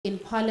in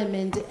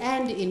parliament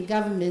and in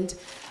government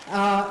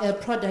are a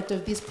product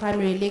of these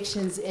primary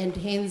elections, and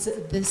hence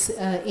this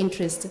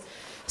interest.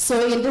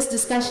 So in this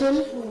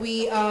discussion,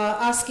 we are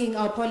asking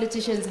our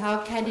politicians how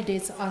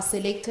candidates are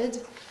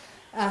selected,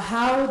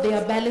 how they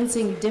are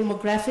balancing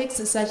demographics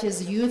such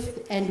as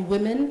youth and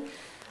women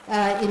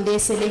in their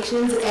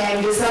selections,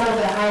 and some of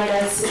the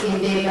highlights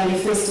in their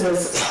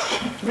manifestos.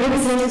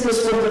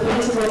 Representatives from the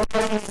political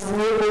parties who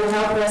will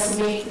help us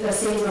make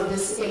sense of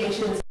this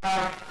elections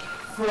are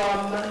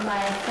from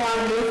my far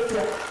left,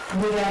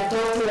 we have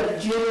Dr.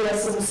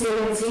 Julius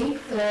Msewenzi,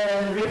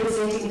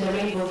 representing the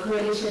Rainbow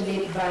Coalition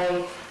led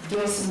by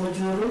Joyce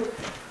Mujuru.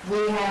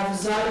 We have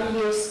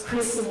Zarius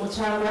Chris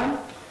Mutsvangwa.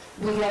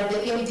 We have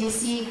the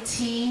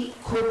MDC-T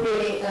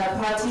Coupe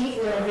Party,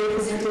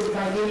 represented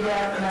by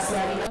Linda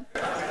Masari.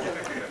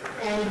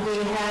 And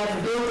we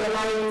have Build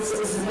Alliance,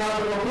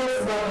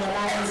 Zimbabwean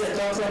Alliance,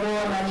 Dr.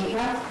 Noah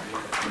Manika.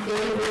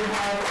 Then we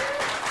have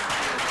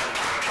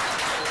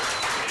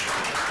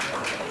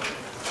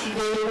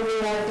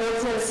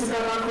Dr.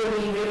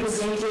 Sibamakori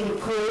representing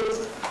CODE,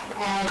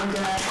 and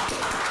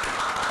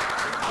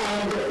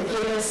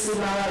Jonas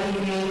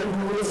Mawarire,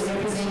 who is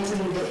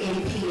representing the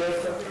NPF.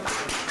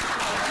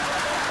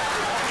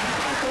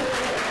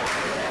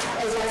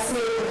 As I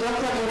said,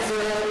 Dr.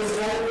 Mwonzora is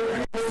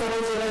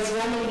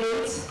running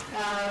late,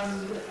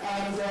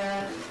 and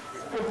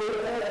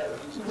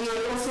we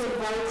have also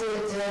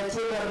invited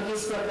Taylor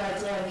Minister, but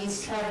he's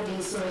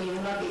traveling, so he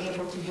will not be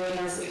able to join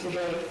us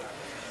today.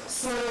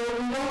 So we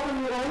welcome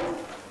you all,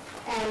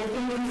 and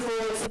thank you for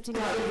accepting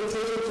our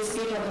invitation to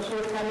speak on the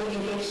forthcoming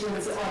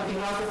elections on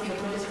behalf of your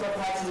political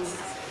parties.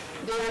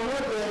 There are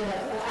more than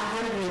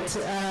 100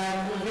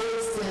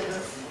 registered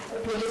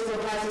political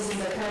parties in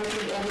the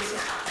country, and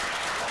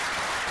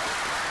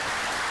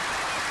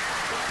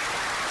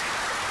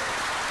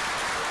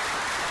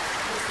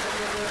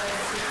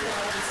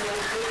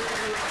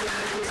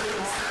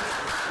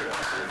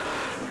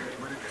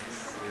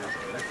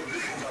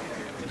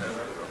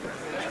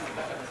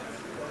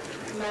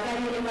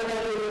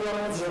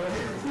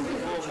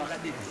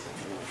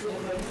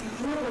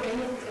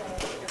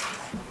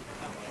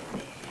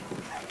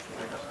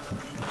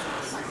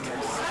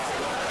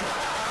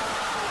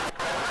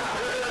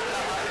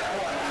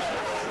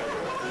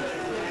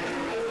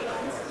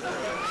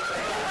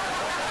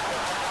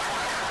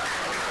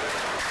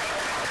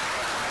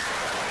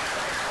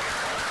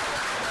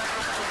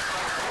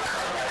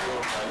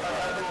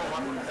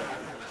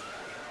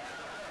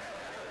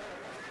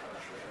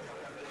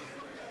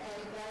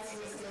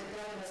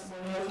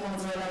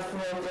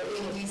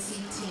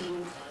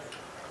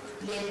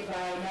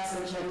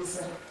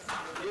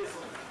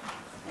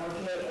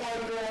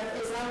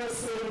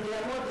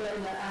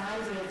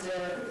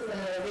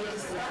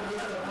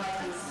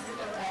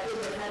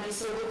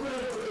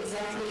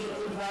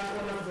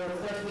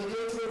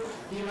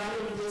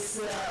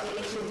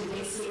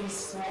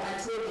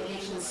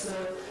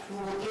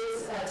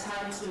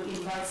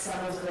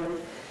some of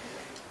them.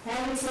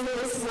 Having said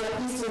this, we are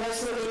pleased to have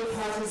so many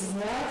parties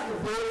here,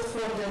 both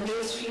from the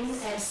mainstream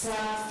and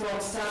some from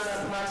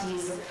startup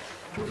parties,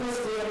 because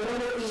there are a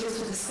lot of issues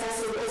to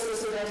discuss, and also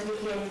so that we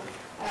can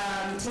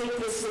take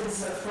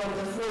questions from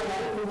the floor.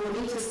 We will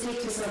need to stick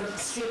to some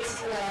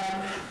strict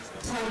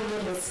time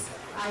limits.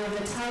 I have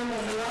a time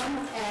of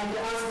one, and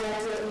ask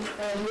that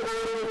you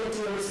all limit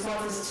your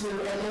responses to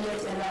a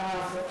minute and a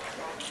half.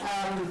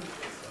 And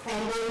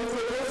then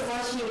for those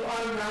watching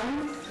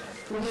online,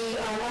 we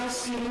are now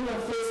streaming on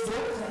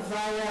Facebook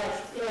via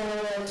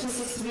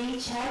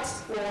 263 chat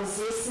or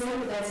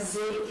ZESN, that's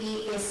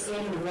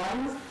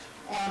ZESN1,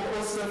 and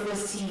also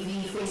First TV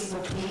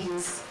Facebook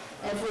pages.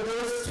 And for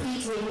those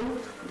tweeting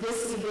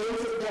this event,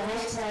 the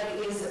hashtag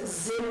is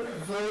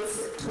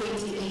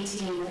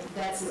ZimVotes2018.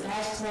 That's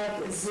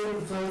hashtag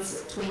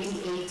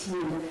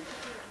ZimVotes2018.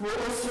 We'll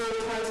also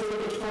try to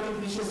look at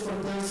contributions from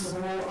those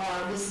who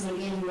are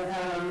listening in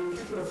on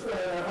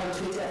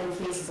Twitter and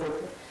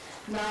Facebook.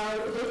 Now,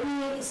 let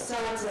me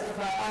start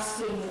by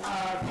asking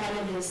our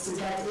panelists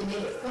that in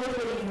the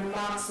opening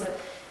remarks,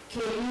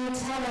 can you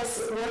tell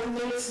us what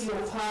makes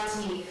your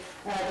party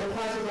the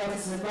party that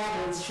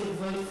Zimbabweans should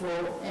vote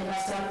for? And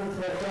I'll start with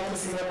Dr.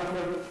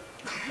 Sibamakori.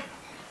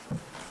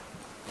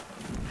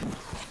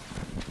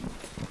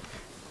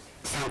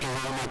 Thank you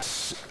very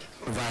much,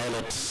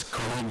 Violet,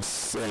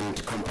 colleagues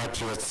and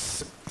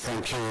compatriots.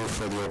 Thank you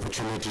for the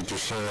opportunity to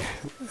share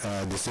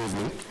this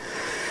evening.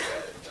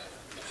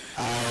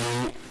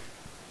 I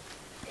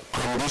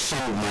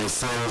conditioned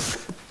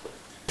myself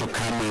to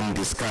come and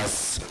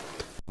discuss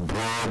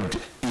broad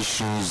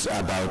issues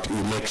about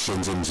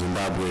elections in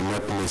Zimbabwe,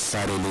 not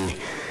necessarily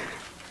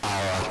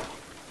our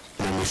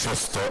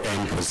manifesto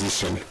and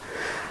position.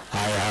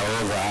 I,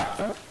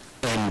 however,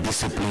 am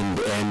disciplined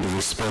and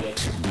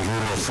respect the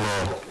rule of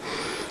law.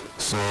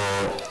 So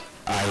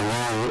I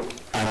will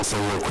answer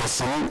your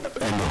question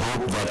and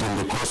hope that in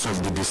the course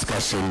of the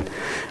discussion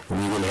we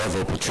will have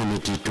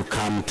opportunity to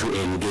come to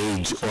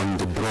engage on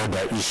the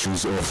broader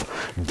issues of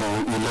do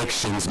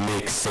elections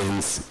make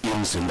sense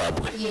in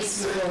Zimbabwe.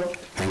 Yes, we will.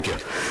 Thank you.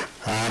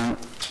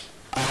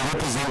 I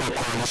represent a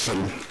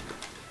coalition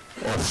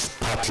of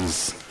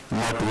parties,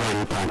 not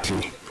one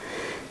party.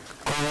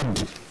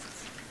 CODE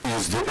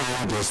is the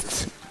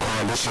oldest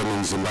coalition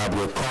in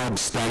Zimbabwe. CODE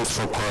stands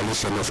for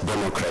Coalition of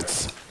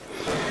Democrats.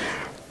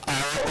 Our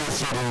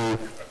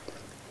offering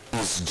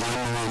is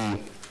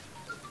genuine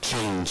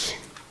change,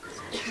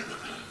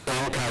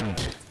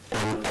 anchored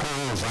on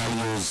core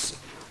values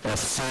of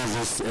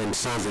service and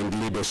servant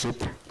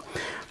leadership,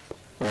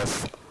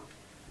 of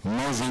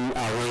moving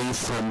away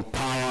from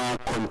power,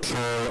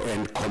 control,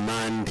 and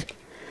command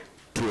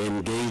to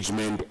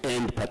engagement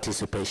and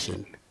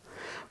participation,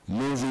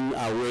 moving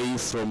away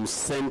from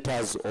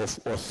centers of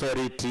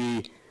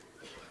authority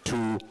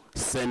to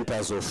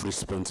centers of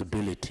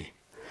responsibility,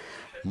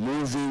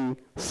 moving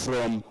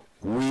from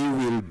we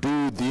will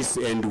do this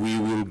and we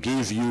will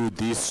give you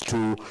this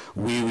to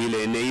we will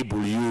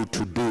enable you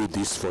to do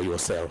this for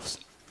yourselves.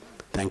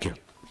 Thank you.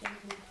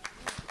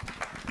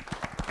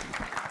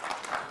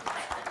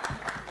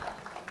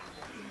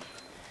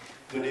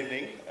 Good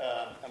evening.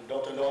 I'm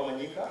Dr. Noah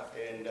Manyika,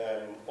 and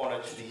I'm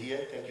honored to be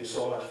here. Thank you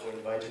so much for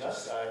inviting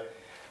us.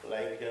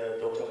 Like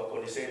Dr.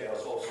 Makoni said, I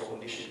was also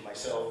conditioned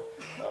myself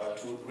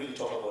to really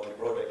talk about the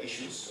broader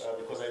issues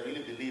because I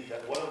really believe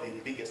that one of the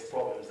biggest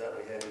problems that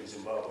we have in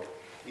Zimbabwe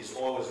is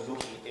always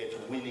looking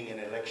at winning an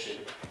election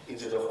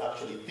instead of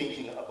actually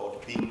thinking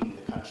about being in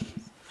the country.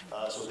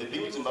 So the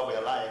Build Zimbabwe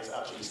Alliance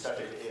actually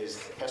started as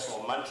a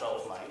personal mantra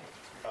of mine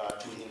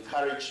to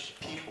encourage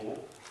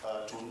people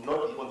to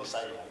not be on the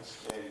sidelines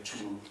and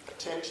to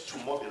attempt to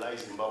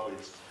mobilize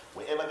Zimbabweans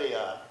wherever they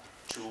are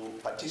to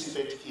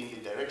participate in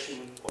the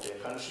direction of their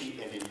country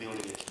and in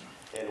building it.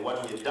 And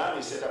what we have done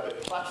is set up a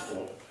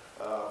platform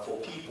for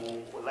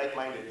people,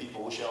 like-minded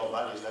people who share our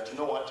values, that you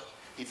know what,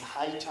 it's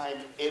high time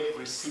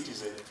every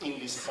citizen in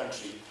this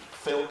country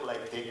felt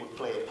like they could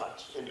play a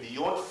part. And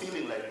beyond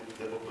feeling like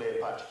they could play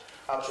a part,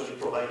 actually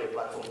provide a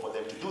platform for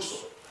them to do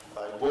so.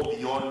 Go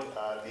beyond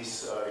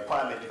this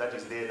requirement that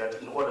is there,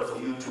 that in order for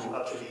you to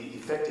actually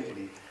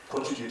effectively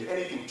contribute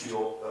anything to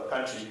your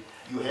country,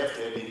 you have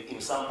to have been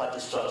in some party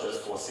structures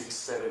for 6,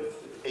 7,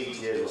 8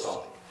 years or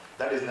something.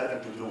 That has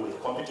nothing to do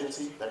with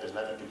competency, that has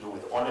nothing to do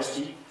with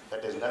honesty,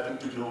 that has nothing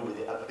to do with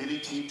the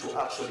ability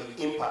to actually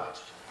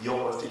impact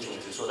your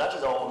constituency. So that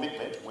is our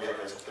commitment. We have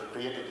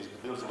created this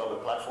Build Zimbabwe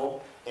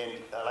platform and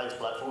Alliance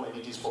platform, and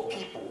it is for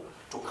people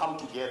to come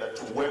together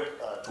to work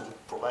to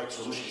provide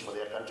solutions for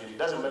their country. It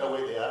doesn't matter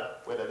where they are,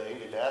 whether they're in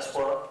the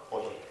diaspora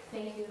or here.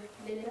 Thank you.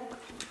 Linda?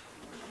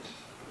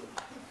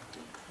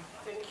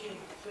 Thank you.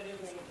 Good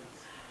evening.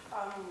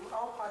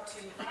 Our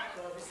party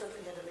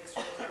recently had an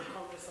extraordinary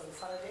congress on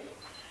Saturday,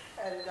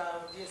 and there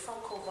are some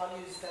core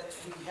values that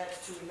we had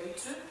to relate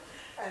to,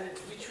 and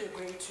which we're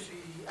going to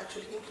be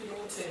actually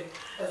implementing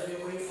as we're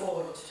going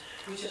forward,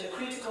 which are the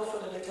critical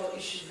fundamental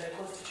issues like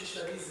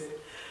constitutionalism.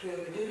 We are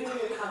living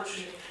in a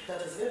country that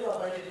has never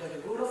abided by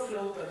the rule of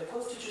law, by the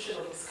constitution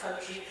of this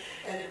country,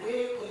 and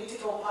where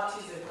political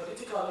parties and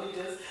political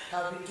leaders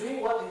have been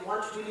doing what they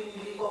want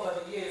willingly over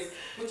the years,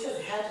 which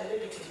has had a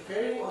negative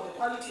bearing on the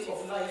quality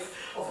of life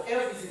of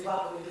every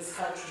Zimbabwean in this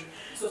country.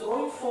 So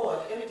going forward,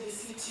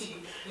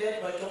 MDCT,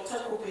 led by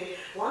Dr. Kupe,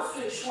 wants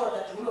to ensure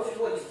that the rule of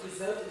law is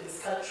preserved in this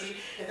country,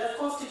 and that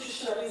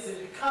constitutionalism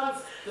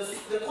becomes,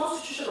 the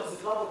constitution of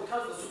Zimbabwe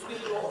becomes the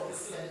supreme law of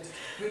this land.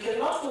 We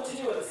cannot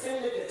continue with the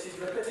same negative,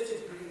 repetitive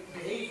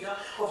behavior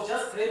of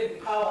just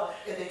grabbing power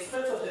at the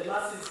expense of the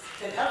masses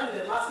and having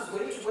the masses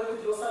going to work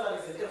with low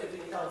salaries and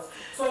everything else.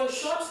 So in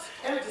short,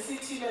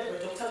 MDCT, led by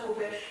Dr.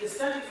 Kupe, is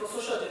standing for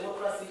social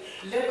democracy,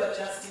 labor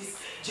justice,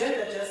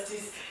 gender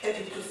justice, and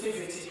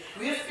inclusivity.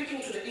 We are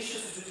speaking to the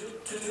issues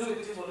to do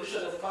with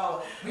devolution of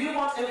power. We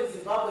want every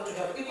Zimbabwean to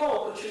have equal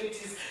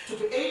opportunities to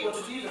be able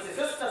to live as a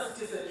first-class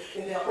citizen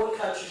in their own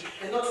country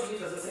and not to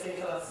live as a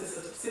second-class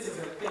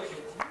citizen. Thank you.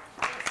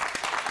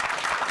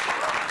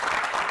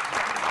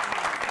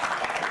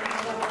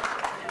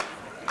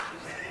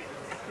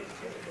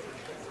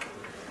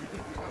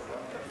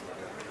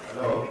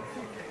 Hello.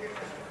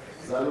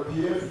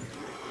 ZANU-PF.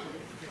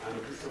 I'm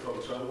Christopher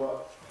Mutsvangwa.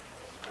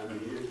 I'm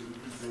here to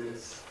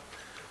represent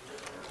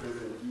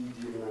President E.D.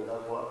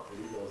 Mnangagwa, the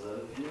leader of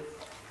ZANU-PF,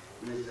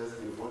 who has just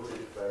been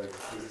voted by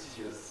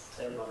prestigious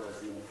Time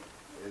magazine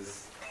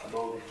as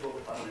among the top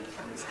 100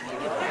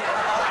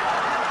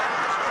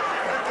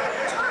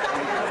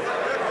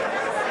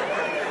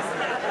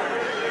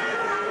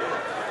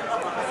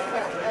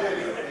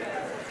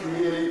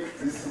 Clearly,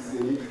 this is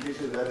an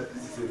indication that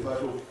this is a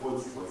part of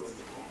consequence.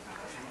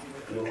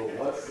 You know,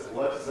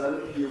 what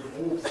ZANU-PF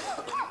moves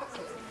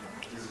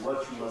is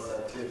what you must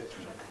attend to,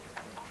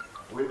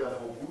 whether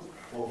for good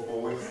or for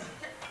worse.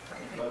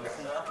 But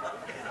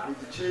with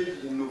the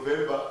change in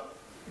November,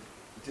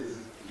 it has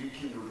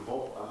rekindled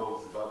hope among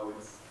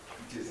Zimbabweans.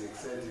 It has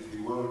excited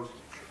the world.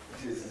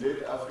 It has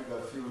made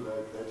Africa feel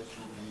like that it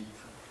should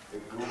be a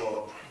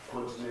global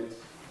continent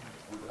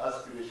with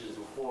aspirations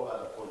of 4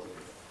 other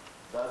continents.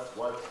 That's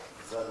what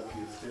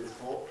ZANU-PF stands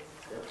for: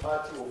 a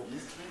party of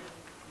history,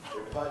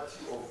 a party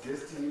of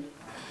destiny,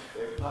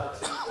 a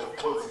party of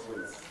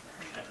consequence.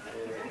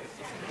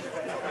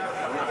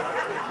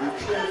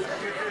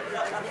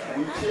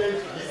 We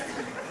changed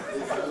history.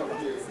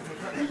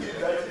 We did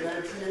that in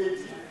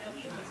 1980,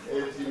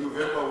 and in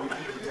November we did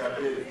it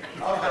again.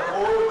 After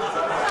all these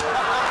other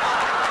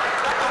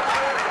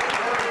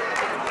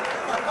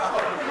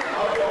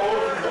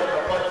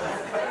parties,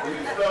 we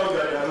found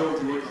that they are not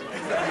good.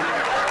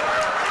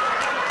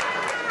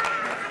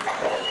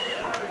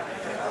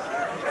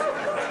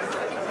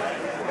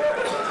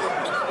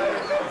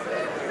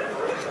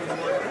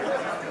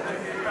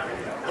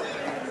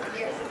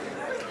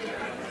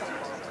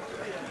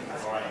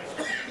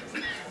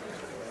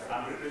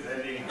 I'm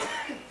representing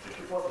the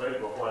People's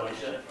Labour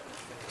Coalition,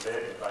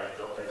 led by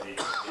Dr.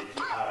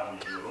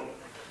 Harmonized.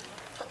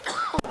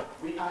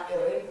 We are a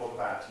rainbow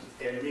party,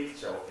 a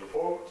mixture of the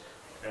old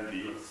and the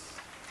youth.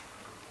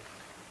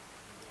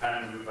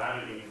 And we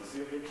value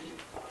inclusivity.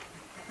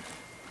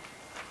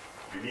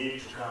 We need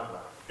to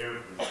cover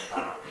every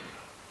part.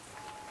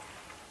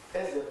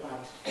 As a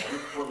party, we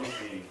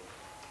promising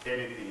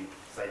anything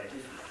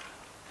scientific.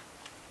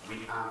 We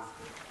are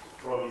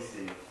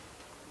promising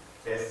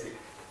basic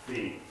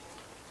things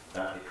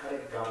that the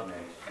current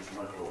government is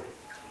not doing.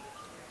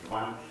 We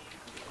want to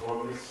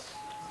promise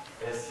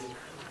basic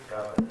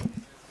government,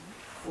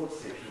 food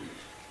security,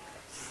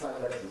 so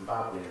that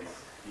Zimbabweans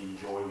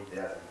enjoy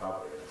their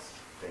Zimbabweans.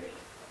 Thank you.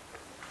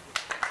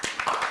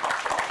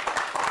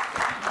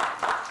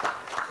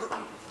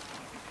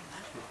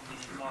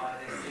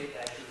 They said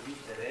I should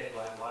use the red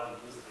one while you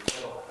use the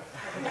yellow one.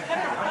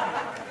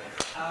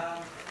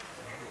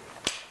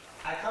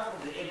 I come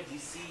from the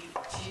MDC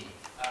team.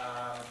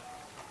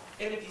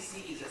 MDC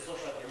is a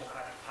social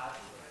democratic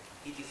party.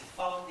 It is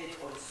founded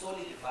on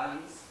solid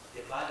values,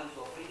 the values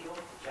of freedom,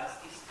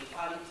 justice,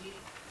 equality,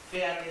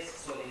 fairness,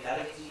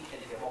 solidarity,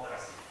 and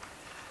democracy.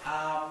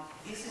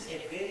 This is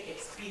a very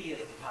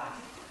experienced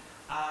party.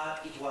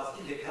 It was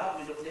in the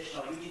government of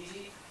national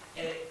unity,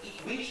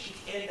 which it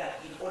entered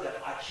in order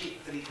to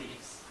achieve three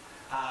things.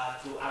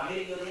 To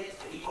ameliorate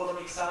the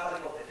economic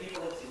suffering of the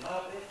people of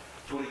Zimbabwe,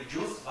 to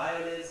reduce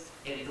violence,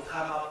 and to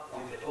come up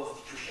with the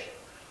constitution.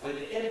 When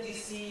the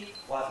MDC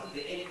was in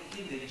the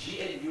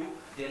GNU,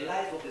 the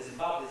lives of the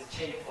Zimbabweans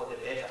changed for the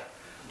better.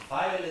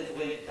 Violence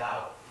went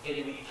down, and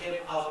we came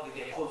out with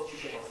the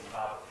constitution of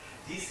Zimbabwe.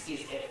 This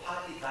is a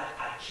party that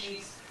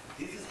achieves,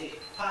 this is a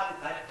party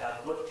that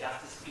does not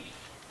just speak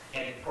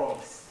and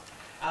promise.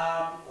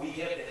 We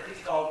have the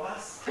critical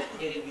mass, and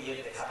we have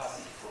the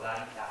capacity to run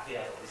the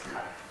affairs of this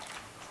country.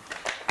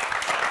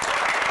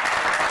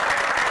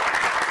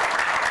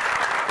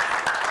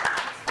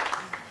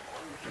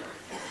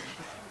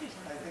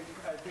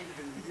 I think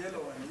the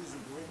yellow one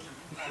isn't working.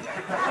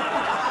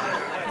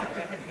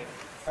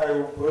 I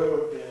will borrow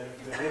the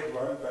red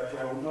one, but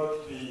I will not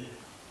be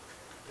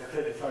the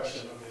third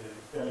faction of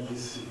the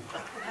MDC.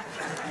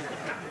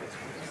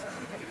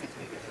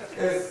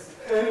 As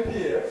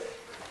NPF,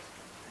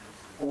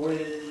 we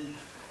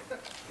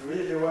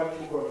really want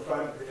to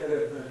confront the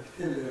elephant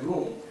in the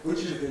room, which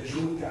is the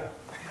junta.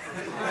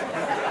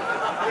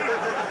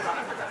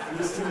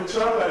 Mr.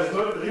 Mutsvangwa is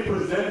not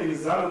representing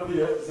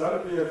ZANU-PF.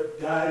 ZANU-PF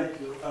died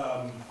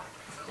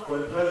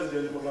when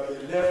President Mugabe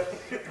left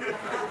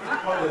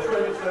on the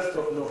 21st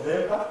of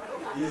November.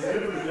 He is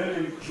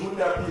representing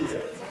Junta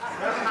PF.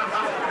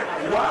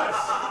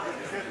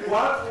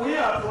 What we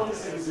are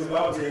promising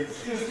Zimbabweans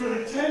is to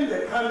return the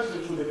country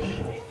to the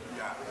people.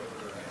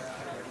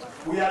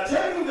 We are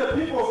taking the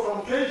people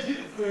from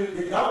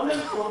the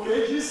government from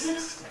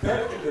KG6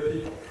 back to the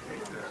people.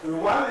 We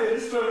want a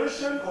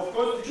restoration of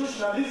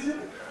constitutionalism.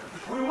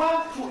 We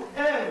want to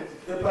end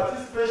the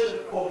participation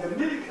of the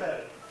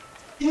military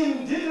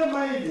in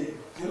determining,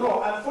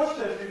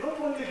 unfortunately, not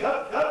only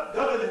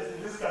governance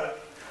in this country,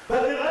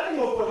 but the running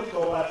of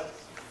political parties.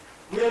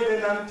 We have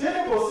an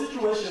untenable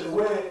situation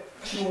where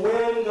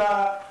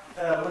Chiwenga,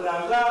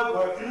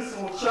 Mnangagwa, Chris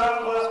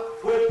Mutsvangwa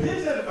were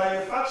beaten by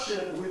a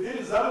faction within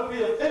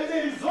ZANU-PF, and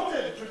they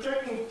resorted to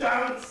taking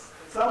tanks.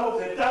 Some of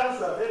the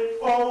tanks are very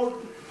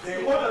old.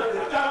 They ordered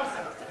the tanks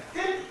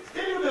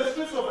into the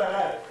streets of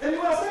Harare. And we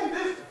are saying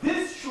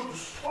this should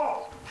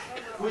stop.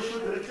 We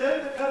should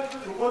return the country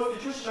to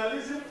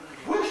constitutionalism.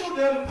 We should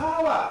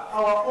empower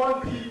our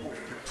own people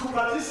to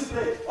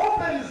participate.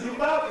 Open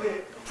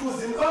Zimbabwe to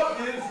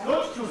Zimbabweans,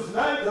 not to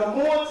Snyder,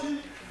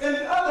 Moti, and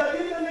other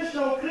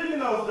international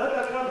criminals that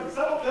are coming.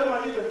 Some of them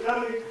are even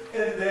coming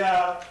and they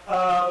are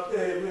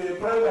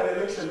primary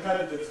election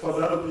candidates for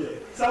ZANU-PF.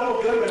 Some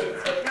of them have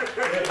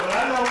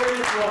run away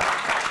from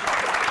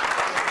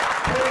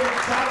paying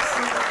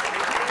taxes.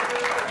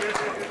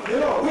 We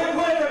have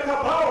a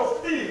cabal of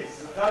thieves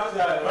that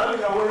are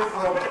running away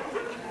from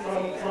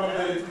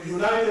the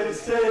United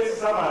States.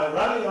 Some are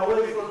running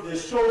away from the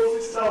show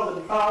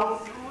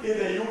 £6,000 in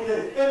the UK.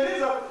 And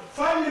these are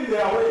finding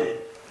their way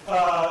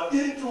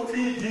into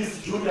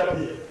this junior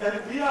PF. And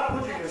we are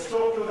putting a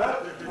stop to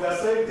that. We are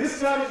saying this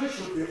country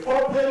should be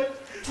open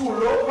to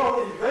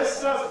local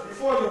investors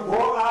before you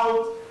go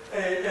out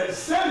and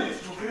sell it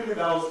to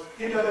criminals,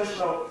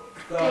 international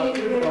Thank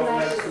you very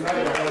much. Thank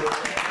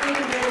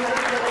you very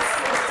much.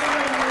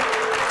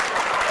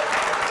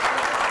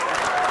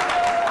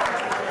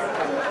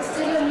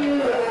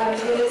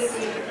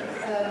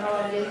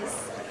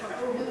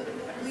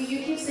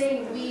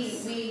 saying we.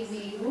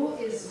 Who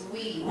is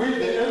we? We,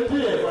 the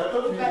NPF. I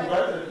thought you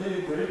invited me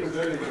to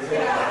represent it.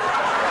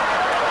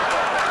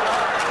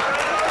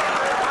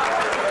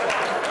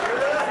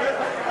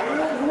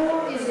 Who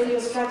is in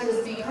your structures?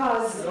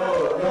 Because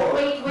No.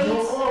 wait.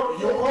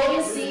 You Can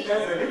you see?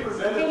 as a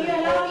representative.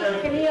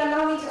 Can you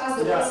allow me to ask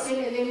the question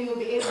and then you'll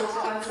be able to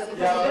answer?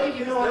 Because you don't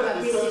even know what my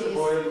question is.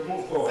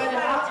 But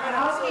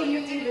how can you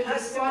even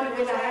respond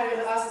when I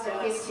haven't asked the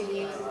question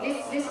yet?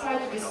 Let's try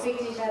to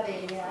respect each other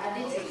here. I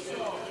did say,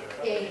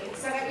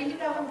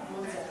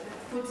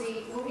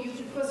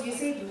 because you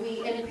said we,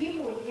 and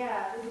people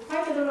here,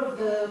 quite a lot of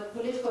the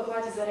political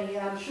parties that are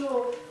here, I'm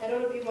sure a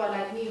lot of people are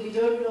like me, we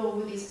don't know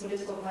who these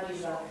political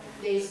parties are.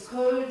 There's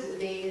Code,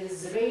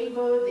 there's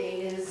Rainbow,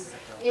 there's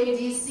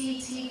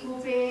NDC,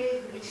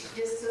 T-Coupe, which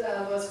just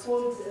was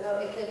formed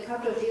a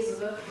couple of days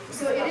ago.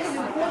 So it is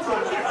important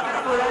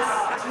for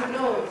us to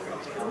know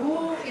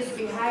who is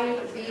behind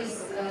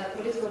these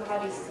political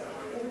parties.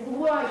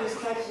 Who are your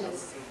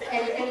structures?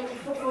 And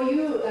for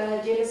you,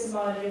 Genesis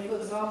Mawarire, for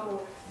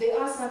example, there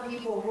are some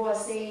people who are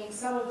saying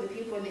some of the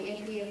people in the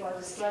NPF are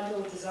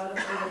disgruntled,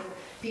 dishonorable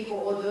people,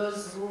 or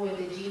those who were in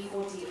the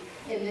G40,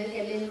 and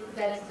then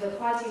that the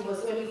party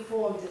was only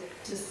formed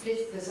to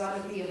split the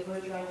ZANU-PF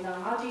vote right now.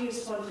 How do you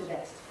respond to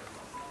that?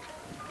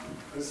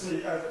 You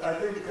see, I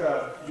think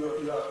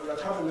you're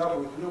coming up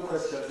with new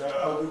questions.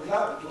 I'll be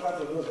glad to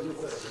answer those new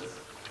questions.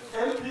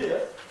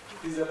 NPF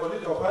is a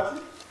political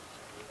party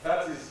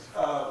that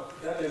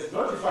has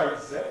notified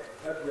ZEC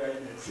that we are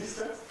in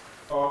existence.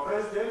 Our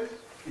president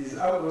is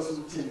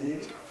Agosu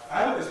Timiri.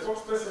 I am the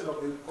spokesperson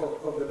of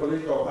the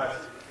political party.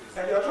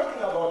 And you're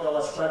talking about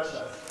our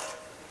structures.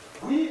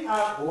 We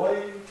are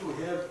going to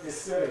have a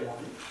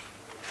ceremony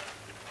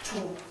to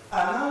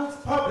announce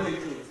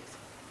publicly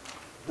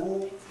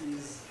who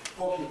is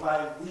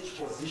occupying which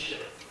position.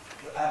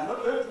 I'm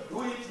not going to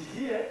do it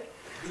here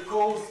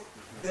because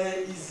there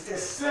is a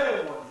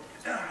ceremony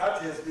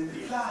that has been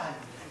planned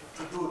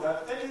to do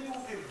that, and it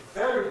will be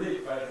very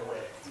big, by the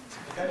way.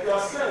 And you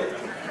are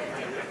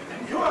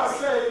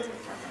saying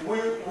we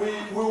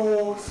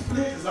will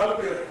split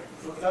ZANU-PF.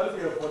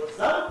 But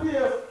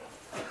ZANU-PF,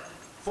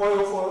 for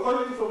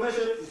all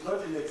information, is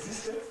not in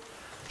existence.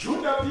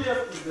 Juda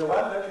PF is the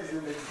one that is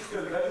in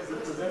existence, that is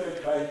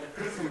represented by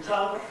Chris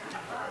Mutangwa,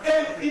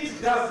 and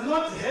it does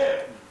not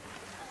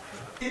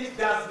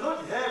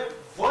have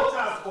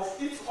voters of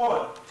its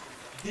own.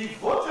 The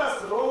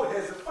voters roll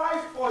has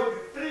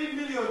 5.3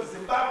 million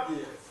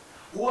Zimbabweans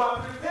who are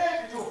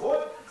prepared to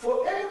vote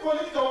for any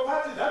political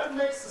party that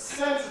makes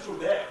sense to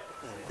them.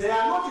 They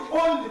are not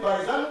owned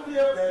by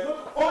ZANU-PF, they are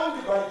not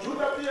owned by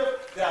Juda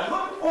PF, they are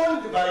not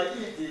owned by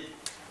ED.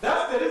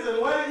 That's the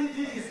reason why ED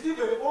is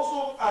even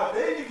also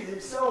availing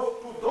himself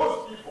to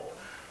those people.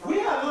 We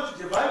are not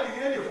dividing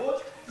any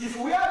vote. If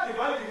we are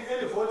dividing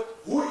any vote,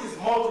 who is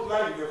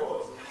multiplying the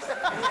votes?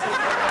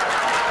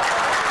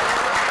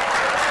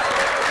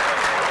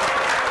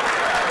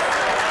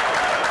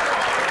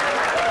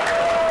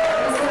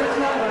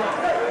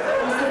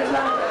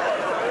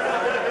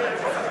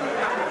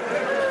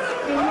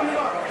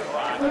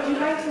 Would you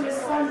like to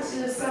respond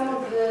to some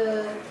of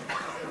the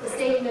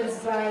statements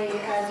by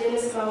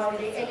Genesis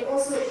Mawarire, and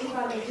also if I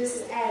may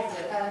just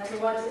add to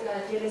what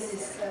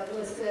Genesis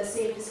was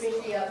saying,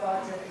 especially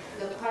about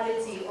the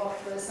quality of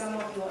some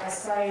of your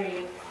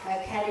aspiring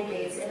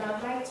candidates. And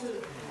I'd like to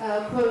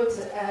quote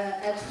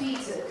a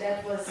tweet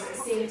that was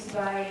sent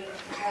by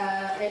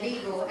a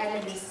legal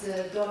analyst,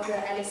 Dr.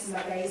 Alex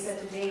Magaisa,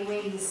 today,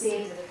 where he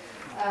said,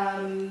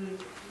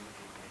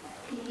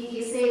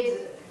 he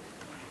said,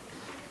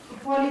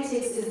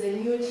 politics is the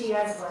new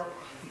chiasma.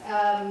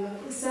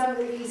 He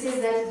says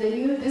that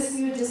this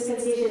new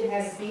dispensation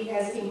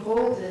has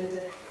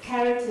emboldened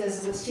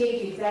characters with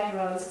shady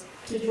backgrounds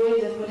to join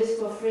the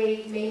political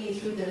fray, mainly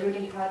through the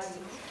ruling party.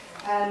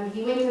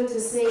 He went on to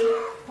say,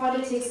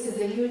 politics is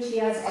the new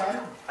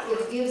chiasma.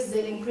 It gives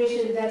the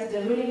impression that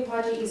the ruling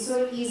party is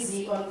so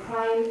easy on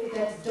crime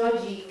that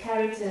dodgy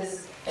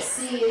characters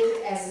see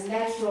it as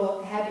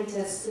natural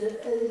habitus,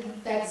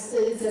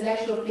 it's a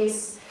natural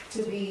place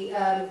to be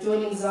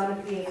joining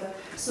ZANU-PF.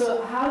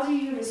 So how do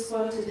you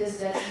respond to this,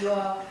 that you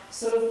are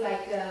sort of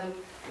like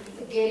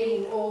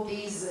getting all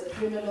these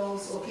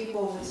criminals or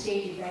people with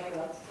shady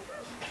backgrounds?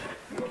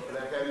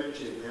 Like I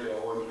mentioned earlier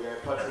on, we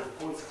are part of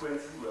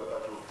consequences, we are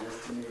part of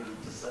destiny, we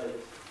decide,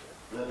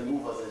 we are the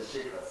movers and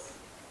shakers,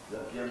 we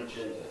are game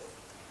changers.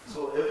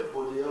 So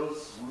everybody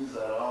else who is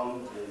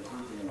around,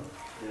 including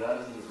the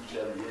rantings which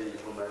I'm hearing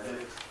from my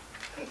left,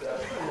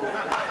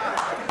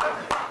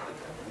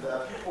 there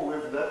are people who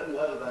have nothing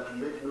other than to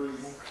make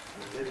noise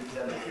every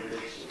time of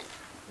elections.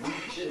 We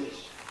change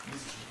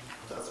history.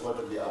 That's what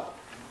we are.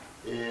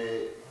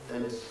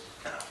 And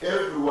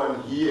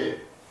everyone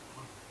here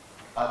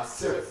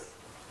accepts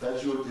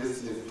that your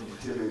destiny has been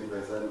determined by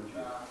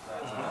ZANU-PF.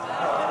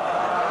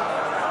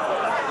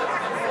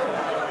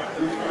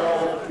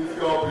 If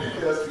you are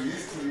oblivious to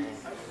history,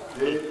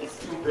 then it's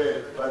too bad.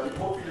 But the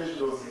population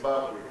of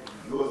Zimbabwe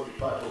knows the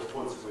part of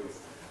consequence.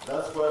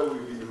 That's why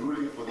we've been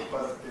ruling for the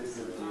past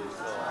 37 years.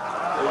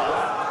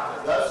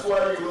 That's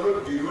why you will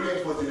not be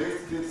ruling for the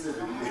next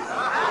 37 years.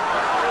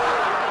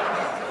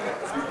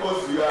 Because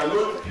you are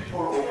not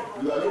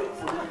you are not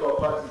political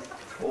parties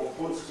of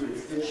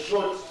consequence. In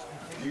short,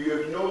 you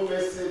have no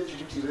message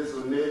which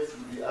resonates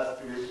with the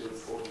aspirations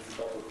of the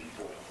Zimbabwean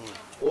people.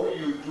 All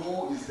you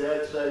do is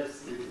diatribes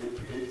at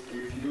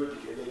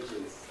periodic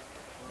elections.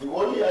 The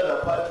only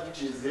other party which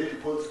has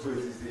had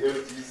consequences is the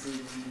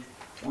FDCT,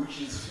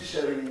 which is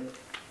featuring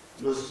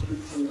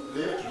splitting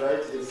left,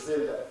 right, and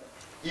center.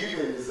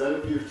 Even the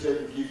ZANU-PF tried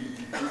to give you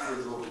the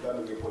distance of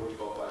becoming a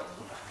political party.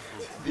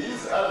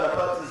 These other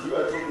parties we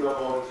are talking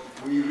about,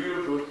 we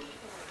really don't,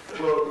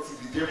 well, it's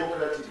the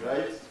democratic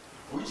right,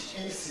 which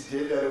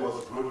incidentally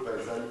was brought by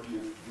ZANU-PF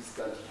to this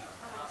country.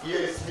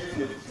 Ian Smith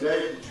had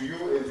denied it to you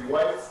and the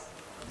whites.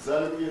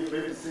 ZANU-PF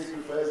made the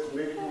sacrifice to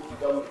make you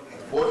become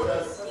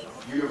voters.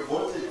 You have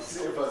voted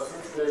ever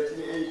since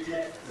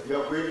 1980. You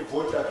are going to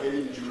vote again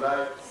in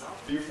July.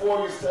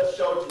 Before you start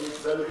shouting at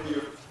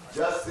ZANU-PF,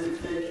 just say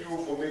thank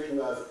you for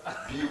making us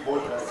be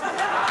voters.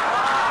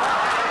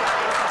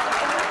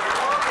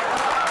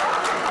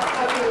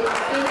 Okay,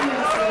 thank you,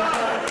 Mr.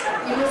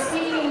 You were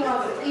speaking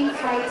of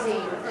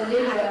infighting,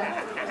 Linda.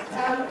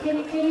 Can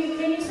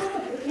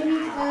you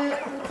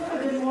talk a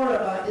bit more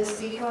about this?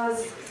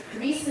 Because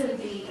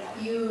recently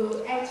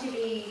you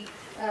actually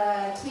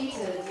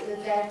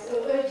tweeted that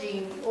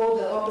urging all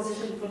the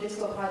opposition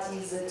political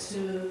parties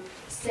to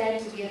stand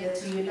together,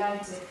 to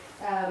unite.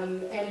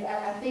 And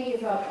I think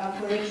if I'm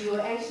correct, you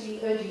were actually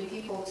urging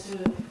people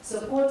to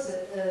support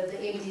the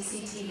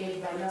MDCT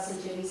led by Nelson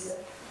Chamisa.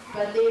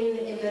 But then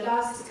in the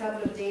last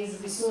couple of days,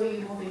 we saw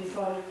you moving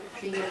from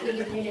being an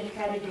independent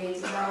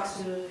candidate now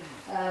to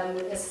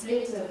a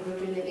splinter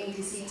group in the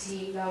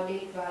MDCT, now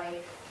led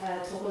by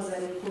Thokoza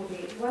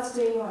Nkupe. What's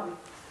going on?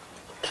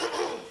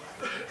 Thank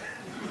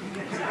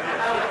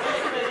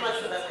you very much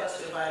for that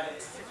question,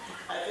 Violet.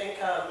 I think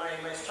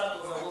my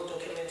struggles are well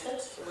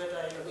documented, whether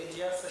in the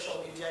media,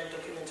 social media, and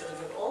documentaries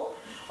and all.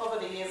 Over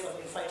the years, I've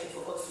been fighting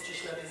for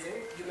constitutionalism,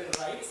 human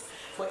rights,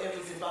 for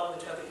every Zimbabwean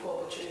to have equal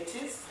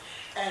opportunities.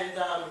 And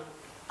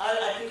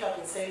I think I've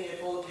been saying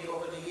it boldly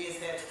over the years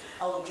that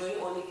I will join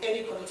only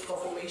any political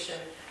formation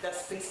that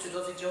speaks to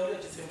those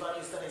ideologies and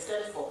values that I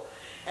stand for.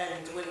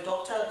 And when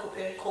Dr.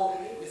 Kupe called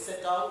me, we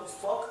sat down, we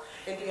spoke,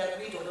 and we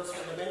agreed on those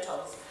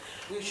fundamentals.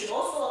 We should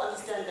also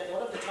understand that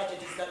one of the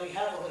tragedies that we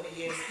have over the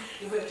years,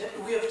 we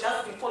have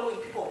just been following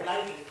people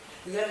blindly.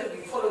 We haven't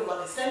been following what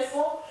they stand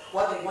for,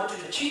 what they want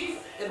to achieve,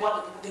 and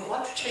what they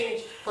want to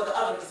change for the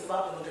average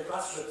Zimbabwean on the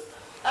grassroots.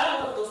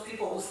 I'm one of those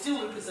people who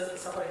still represent the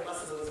suffering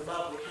masses of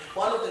Zimbabwe.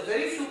 One of the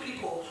very few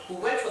people who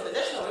worked for the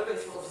National Revenue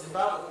of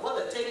Zimbabwe for more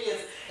than 10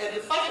 years, and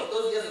in 5 of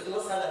those years with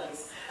no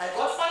salaries. I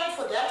got fined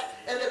for that,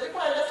 and the people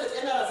I left at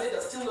NRZ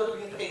are still not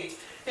being paid,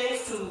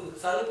 thanks to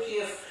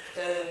ZANU-PF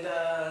and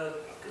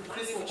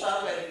Chris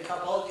Mutsvangwa and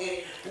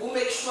Kabalge, who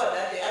make sure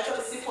that they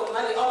actually siphon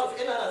money out of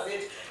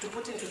NRZ to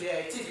put into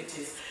their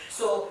activities.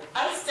 So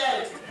I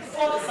stand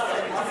for the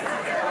suffering masses.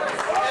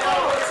 And I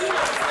will continue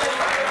to stand for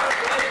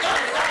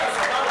the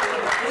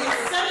who is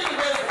selling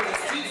wares in the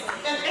streets,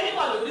 and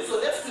anyone who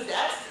relates to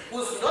that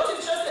who's not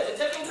interested in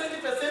taking 20%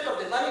 of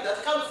the money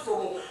that comes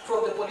from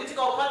the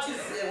political parties,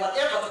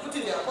 whatever, to put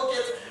in their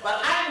pockets.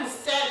 But I will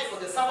stand for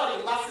the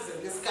suffering masses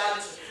in this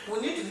country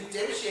who need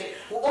redemption,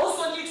 who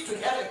also need to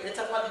have a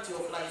better quality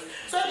of life.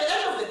 So at the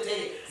end of the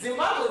day,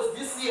 Zimbabweans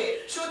this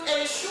year should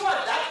ensure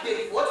that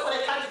they vote for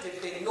a candidate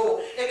they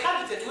know, a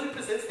candidate who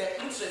represents their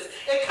interests,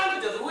 a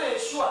candidate who will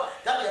ensure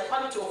that their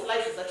quality of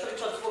life is actually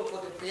transformed for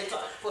the better,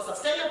 for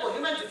sustainable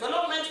human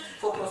development,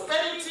 for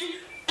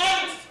prosperity,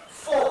 and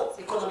for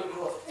economic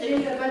growth.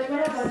 Linda, but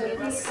what about the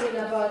question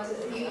about,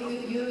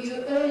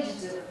 you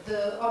urged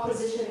the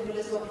opposition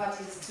political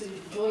parties to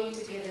join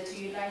together, to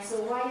unite, so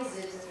why is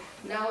it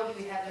now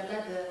you have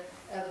another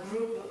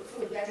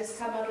group that has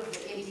come out of the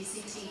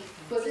MDCT?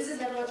 Because isn't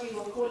that what you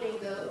were calling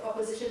the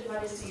opposition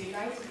parties to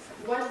unite?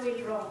 What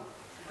went wrong?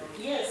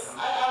 Yes,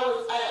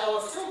 I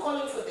was still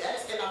calling for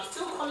that, and I'm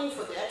still calling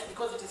for that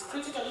because it is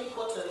critically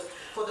important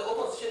for the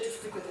opposition to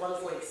speak with one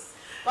voice.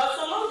 But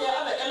so long there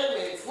are other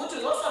elements who do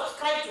not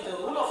subscribe to the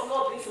rule of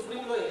law being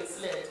supreme law in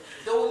this land,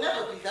 there will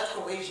never be that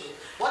cohesion.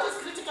 What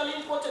is critically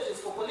important is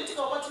for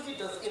political party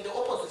leaders in the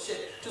opposition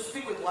to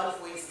speak with one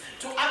voice,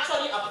 to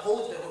actually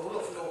uphold the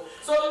rule of law.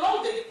 So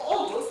long they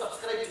all don't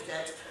subscribe to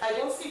that, I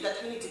don't see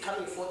that unity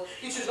coming forth.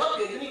 It should not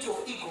be a unity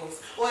of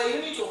egos or a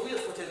unity of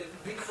wheels with a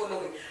big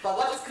following. But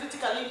what is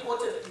critically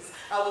important is,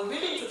 are we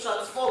willing to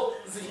transform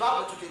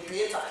Zimbabwe to be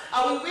better?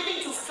 Are we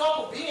willing to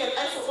stop being an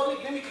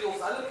isophonic mimicry of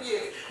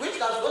ZANU-PF, which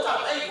does not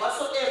have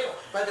whatsoever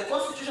by the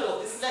constitution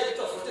of this land? It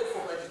was voted for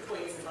by the people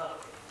in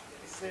Zimbabwe.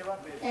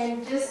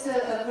 And just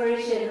a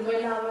correction,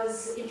 when I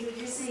was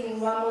introducing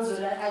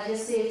Mwonzora, I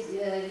just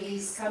said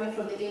he's coming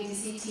from the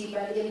MDCT,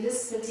 but in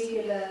this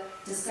particular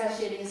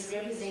discussion he's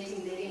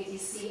representing the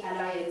MDC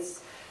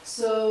Alliance.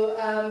 So,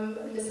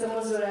 Mr.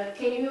 Mwonzora,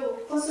 can you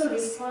also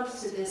respond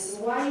to this?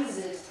 Why is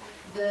it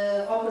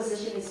the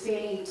opposition is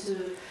failing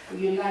to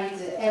unite?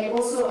 And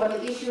also on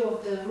the issue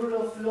of the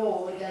rule of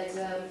law that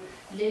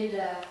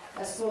Linda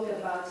spoke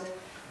about,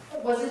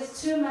 Was it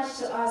too much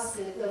to ask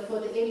for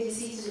the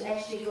MDC to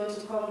actually go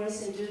to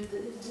Congress and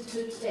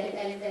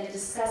and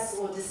discuss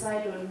or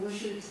decide on who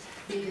should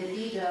be the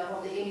leader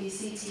of the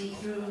MDCT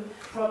through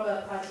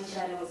proper party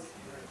channels?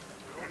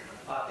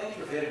 Thank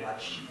you very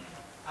much.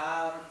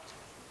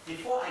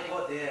 Before I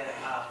go there,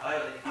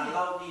 Violet,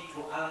 allow me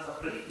to answer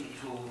briefly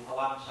to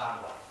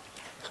Mutsvangwa.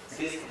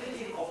 The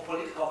splitting of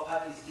political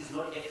parties is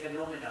not a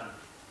phenomenon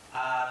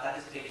that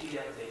is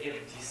peculiar to the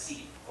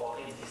MDC or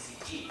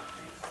MDCT.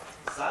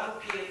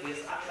 ZANU-PF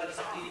has actually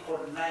split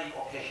on 9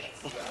 occasions.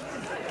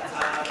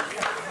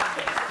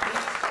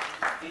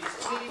 It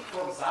split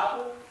from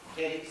ZAPU,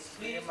 and it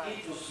split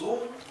into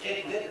Zoom,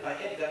 led by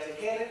Edgar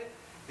Tekere,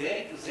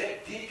 then to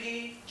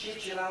ZDP, Chief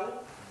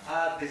Chirau,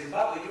 the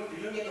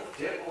Zimbabwean Union of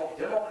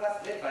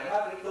Democrats, led by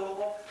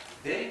Mawarire-2018,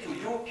 then to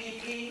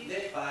UPP,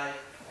 led by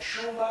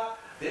Shumba,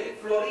 then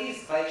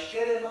Flores by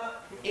Shkerema,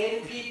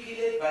 NPP,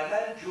 led by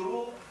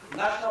Nanjuru,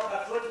 National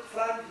Patriotic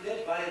Front,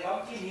 led by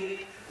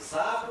Vamtimiri,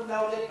 ZAPU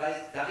now led by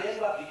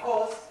Dabengwa,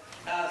 because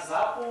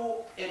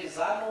ZAPU and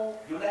ZANU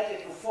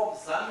united to form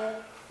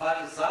ZANU, but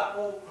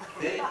ZAPU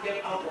then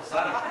came out of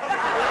ZANU.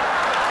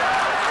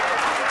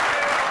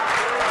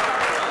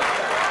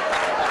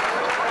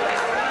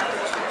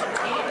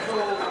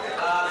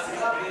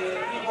 Zimbabwe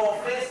People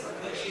First,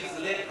 which is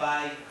led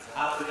by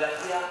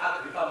Brigadier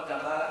Agrippa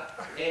Mtambara,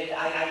 and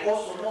I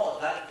also know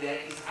that there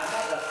is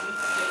another tweet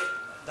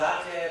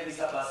that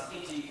Mr.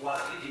 Basikiti was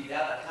reading the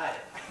other time.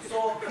 So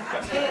 10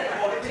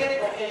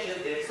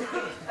 occasions they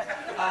split.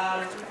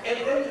 And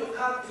then you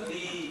come to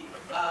the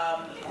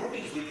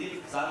groupings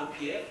within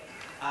ZANU-PF.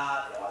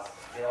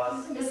 There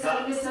was Mr.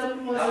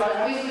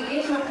 Mwonzora, we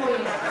get your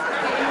point.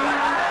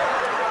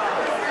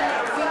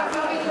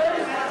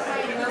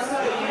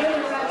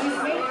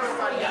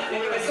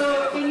 So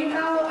can you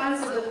now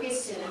answer the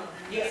question?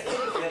 Yes,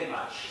 thank you very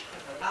much.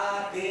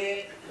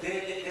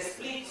 The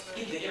split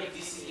in the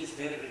MDC is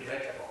very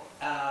regrettable.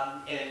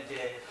 And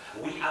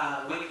we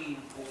are working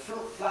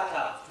flat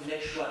out to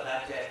make sure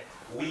that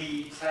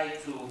we try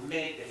to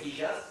make the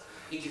figures.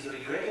 It is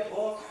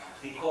regrettable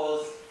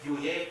because you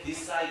have this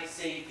side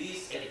saying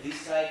this and this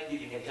side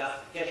giving a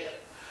justification.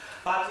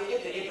 But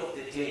at the end of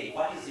the day,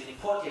 what is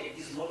important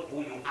is not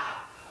who you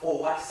are,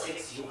 or what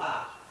sex you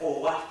are,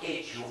 or what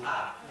age you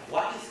are.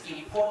 What is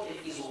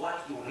important is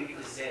what you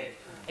represent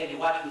and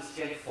what you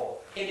stand for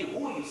and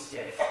who you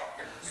stand for.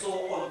 So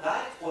on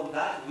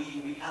that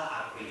we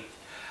are agreed.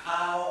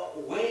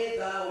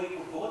 Whether we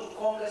could go to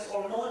Congress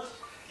or not,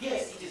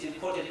 yes, it is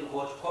important to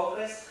go to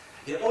Congress.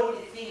 The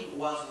only thing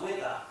was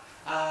whether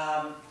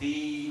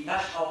the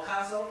National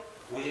Council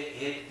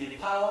had the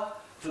power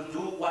to do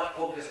what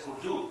Congress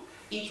could do.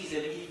 It is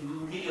a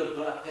 $1 million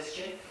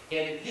question,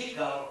 and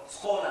legal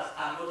scholars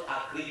are not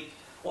agreed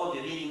on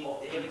the meaning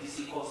of the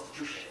MDC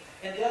Constitution.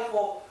 And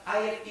therefore, I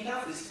have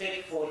enough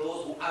respect for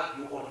those who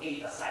argue on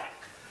either side.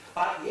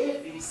 But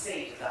having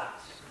said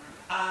that,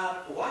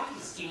 what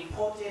is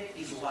important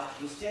is what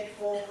you stand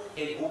for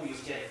and whom you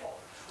stand for.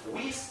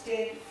 We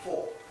stand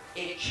for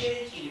a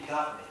change in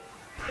government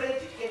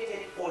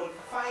predicated on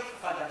 5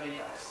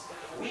 fundamentals.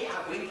 We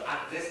are going to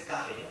address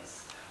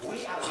governance.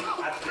 We are going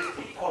to address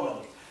the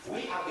economy.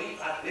 We are going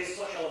to address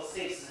social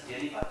services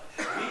delivered.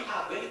 We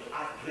are going to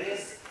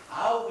address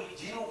how we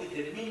deal with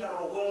the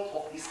mineral wealth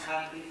of this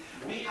country.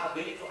 We are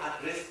going to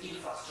address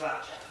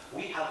infrastructure.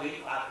 We are going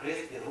to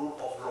address the rule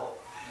of law.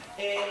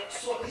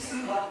 So this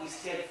is what we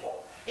stand for.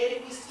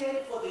 And we stand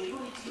for the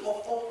unity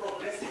of all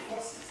progressive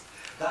forces.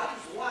 That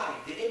is why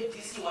the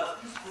MDC was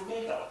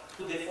instrumental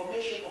to the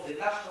formation of the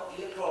National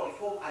Electoral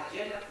Reform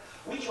Agenda,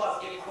 which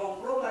was a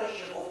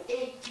conglomeration of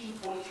 18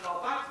 political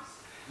parties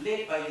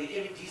led by the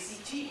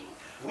MDCT.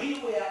 We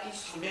were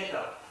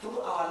instrumental through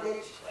our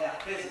late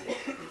president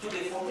to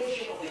the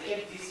formation of the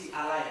MDC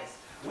Alliance,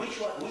 which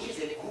is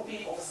a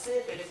grouping of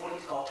 7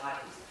 political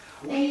parties.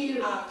 We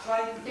are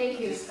trying to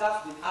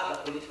discuss with other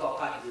political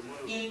parties,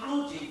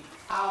 including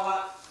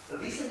our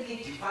recently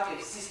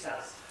departed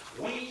sisters.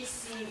 We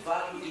see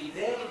value in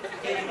them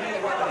and we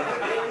want them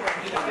back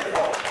in the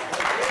world.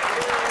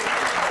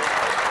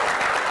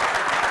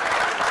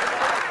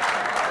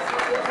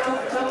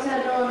 Dr.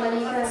 Norman,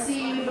 I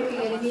see you looking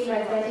at me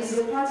like that. Is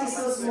your party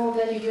so small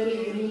that you don't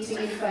even need to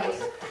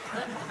invite?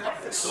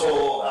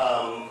 So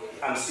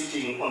I'm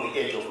sitting on the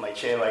edge of my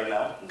chair right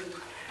now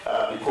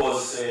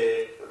because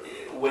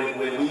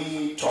when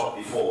we talked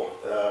before,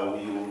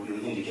 you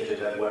indicated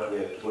that what we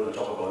were going to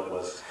talk about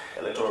was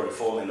electoral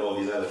reform and all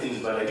these other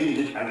things, but I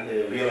didn't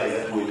realize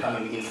that we were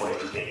coming in for a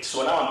debate.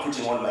 So now I'm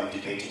putting on my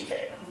debating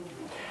hat.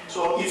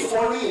 So it's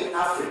only in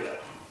Africa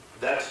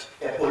that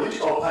a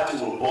political party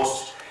will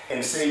boast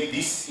and say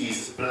this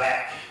is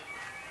black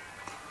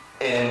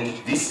and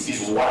this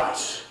is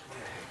white,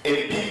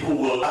 and people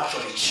will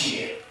actually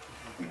cheer.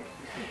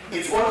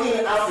 It's only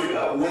in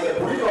Africa where a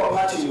political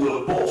party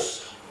will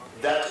boast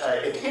that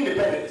at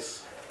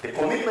independence, the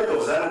commitment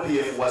of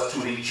ZANU-PF was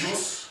to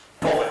reduce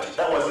poverty.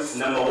 That was its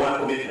 #1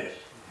 commitment.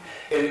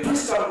 And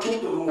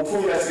President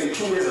Mutsvangwa said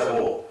 2 years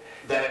ago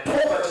that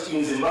poverty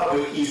in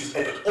Zimbabwe is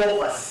at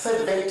over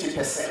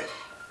 70%.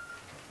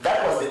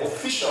 That was the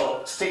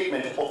official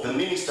statement of the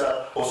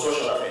Minister of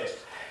Social Affairs.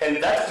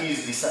 And that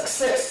is the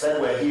success that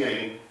we're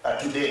hearing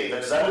today,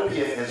 that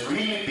ZANU-PF has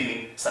really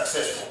been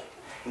successful.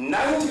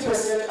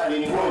 90%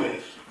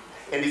 unemployment,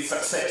 and its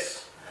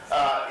success.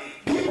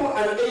 People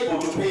unable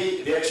to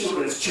pay their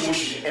children's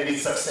tuition, and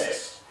its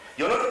success.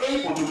 You're not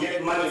able to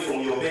get money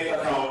from your bank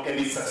account, and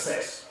its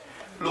success.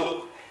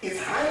 Look, it's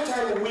high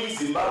time we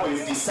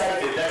Zimbabweans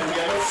decided that we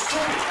are not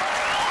stupid.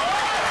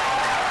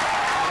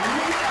 We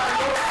are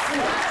not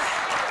fools.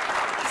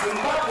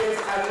 Zimbabweans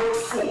are not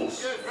fools.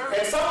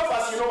 And some of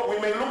us, we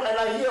may look, and I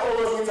hear all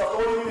those things of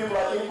all you people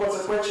are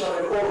inconsequential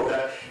and all of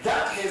that.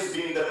 That has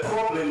been the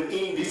problem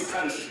in this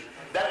country.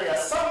 That there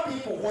are some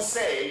people who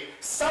say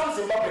some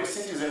Zimbabwean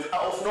citizens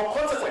are of no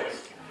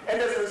consequence.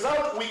 And as a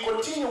result, we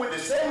continue with the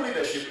same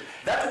leadership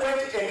that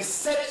went and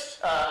sat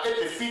at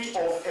the feet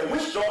of a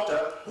witch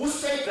doctor who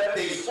said that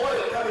there is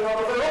oil coming out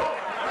of the rock.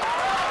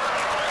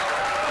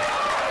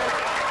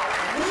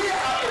 We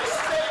are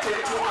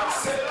expected to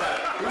accept that.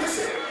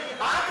 Listen,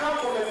 I come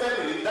from a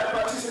family that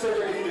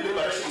participated in the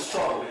liberation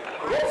struggle.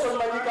 Robson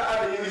Manika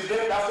Avenue is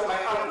named after my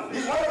uncle.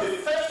 He's one of the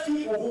first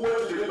people who went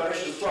to the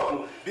liberation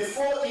struggle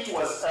before it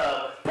was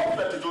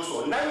popular to do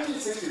so,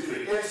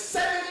 1963. In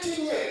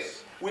 17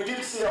 years, we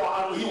didn't see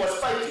our uncle. He was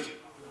fighting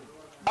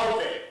out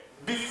there.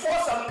 Before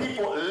some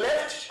people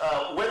left,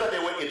 whether they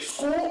were at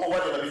school or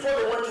whatever, before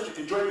they went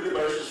to join the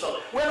liberation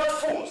struggle, we're not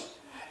fools.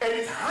 And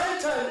it's high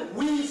time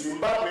we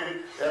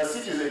Zimbabwean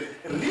citizens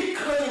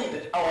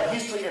reclaimed our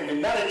history and the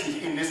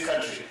narrative in this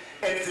country.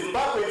 And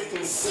Zimbabweans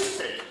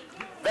insisted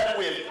that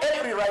we have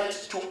every right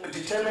to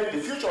determine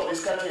the future of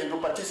this country and to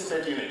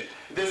participate in it.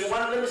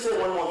 Let me say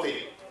one more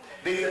thing.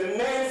 There's a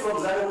man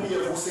from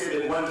ZANU-PF who said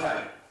at one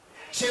time,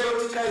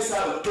 Cherotika is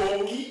a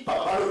donkey, per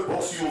ballot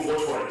box, you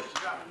vote for it.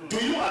 Do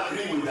you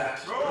agree with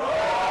that? No.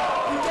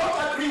 You don't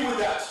agree with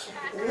that.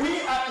 We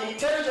are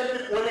intelligent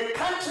people. When a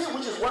country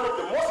which is one of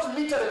the most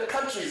literate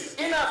countries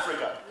in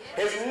Africa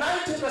has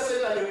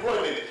 90%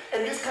 unemployment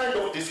and this kind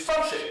of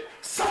dysfunction,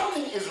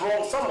 something is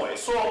wrong somewhere.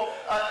 So,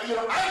 I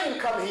didn't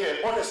come here,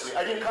 honestly,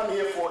 I didn't come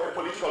here for a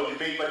political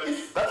debate, but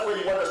if that's where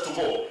you want us to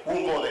go,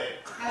 we'll go there.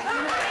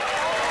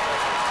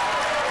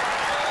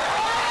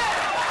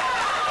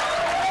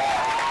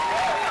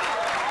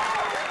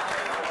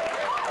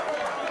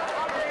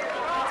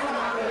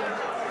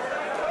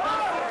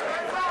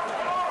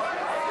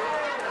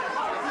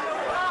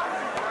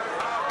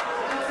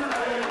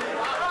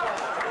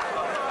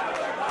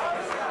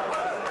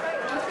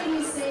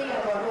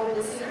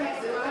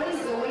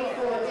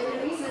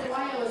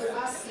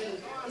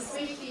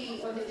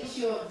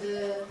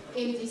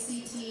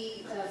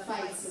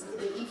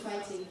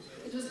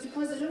 It was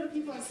because a lot of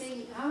people are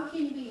saying, how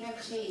can we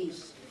have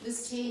changed?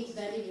 This change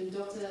that even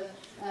Dr.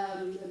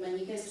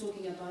 Manika is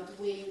talking about,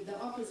 when the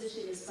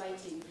opposition is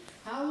fighting.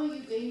 How are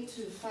you going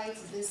to fight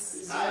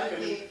this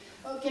ZANU-PF?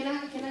 Oh, can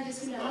I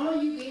just finish? How are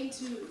you going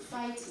to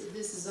fight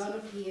this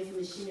ZANU-PF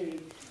machinery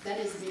that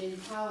has been in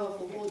power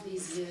for all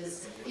these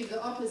years if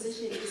the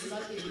opposition is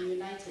not even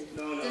united?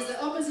 No. Does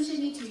the opposition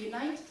need to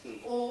unite?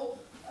 Or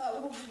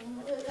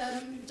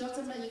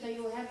Dr. Manika,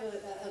 you will have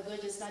a go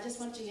just now. I just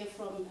want to hear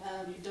from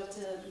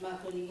Dr.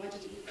 Makoni. What do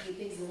you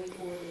think the way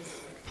forward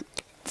is?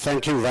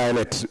 Thank you,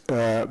 Violet.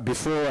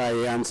 Before I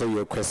answer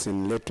your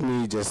question, let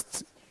me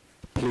just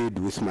plead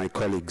with my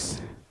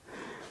colleagues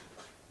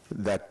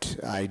that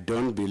I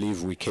don't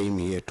believe we came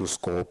here to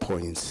score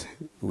points.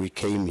 We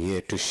came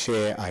here to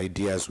share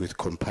ideas with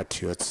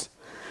compatriots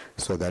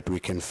so that we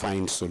can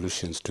find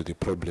solutions to the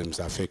problems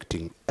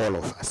affecting all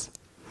of us.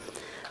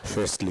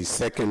 Firstly.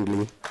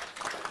 Secondly,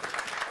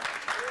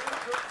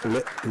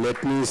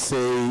 let me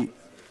say,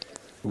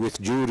 with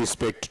due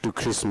respect to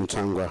Chris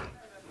Mutsvangwa,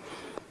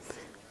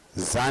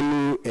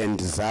 ZANU and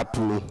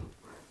ZAPU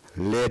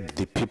led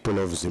the people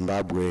of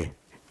Zimbabwe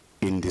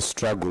in the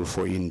struggle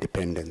for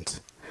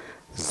independence.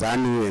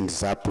 ZANU and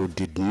ZAPU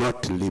did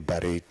not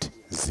liberate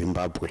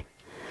Zimbabwe.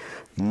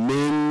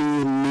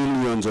 Many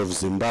millions of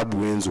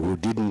Zimbabweans who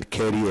didn't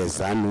carry a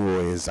ZANU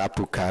or a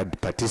ZAPU card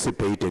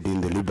participated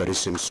in the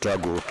liberation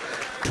struggle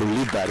to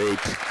liberate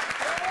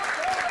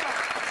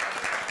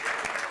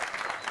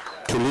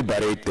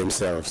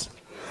themselves.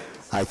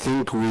 I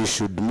think we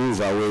should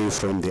move away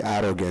from the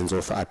arrogance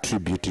of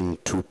attributing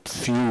to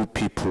few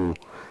people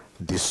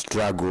the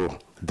struggle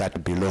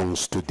that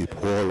belongs to the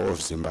whole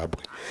of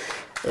Zimbabwe.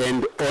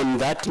 And on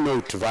that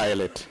note,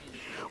 Violet,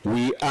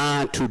 we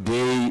are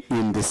today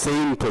in the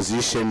same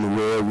position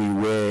where we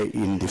were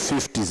in the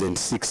 50s and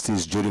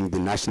 60s during the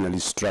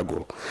nationalist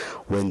struggle,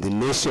 when the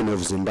nation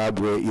of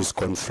Zimbabwe is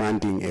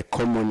confronting a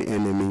common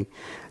enemy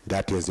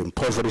that has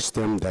impoverished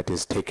them, that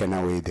has taken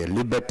away their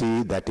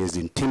liberty, that has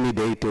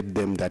intimidated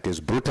them, that has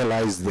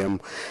brutalized them.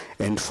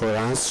 And for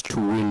us to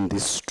win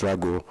this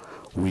struggle,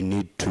 we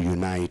need to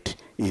unite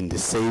in the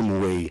same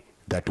way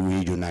that we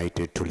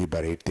united to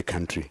liberate the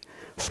country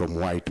from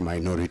white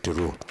minority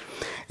rule.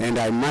 And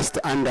I must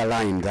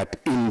underline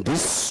that in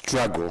this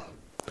struggle,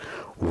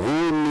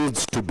 who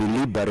needs to be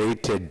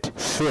liberated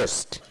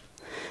first,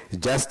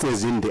 just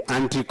as in the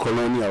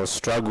anti-colonial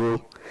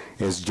struggle,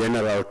 as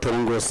General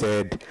Tongo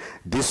said,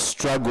 this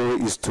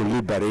struggle is to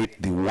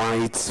liberate the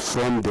whites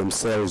from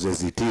themselves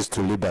as it is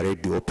to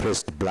liberate the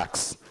oppressed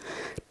blacks.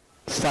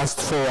 Fast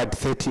forward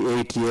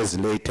 38 years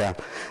later,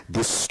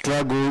 the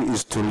struggle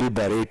is to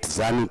liberate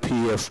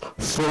ZANU-PF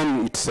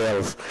from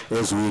itself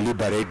as we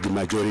liberate the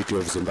majority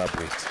of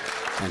Zimbabweans.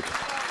 Thank you.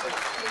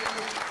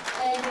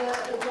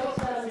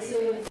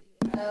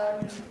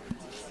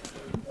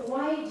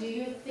 Why do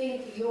you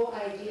think your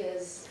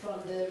ideas from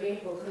the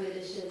Rainbow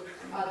Coalition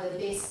are the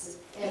best,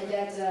 and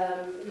that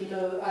are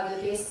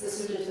the best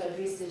suited to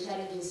address the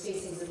challenges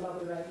facing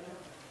Zimbabwe right now?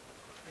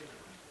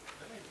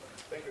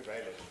 Thank you very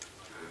much.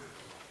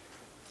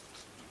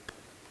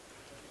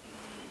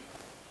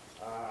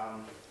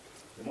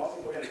 The most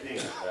important thing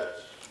is that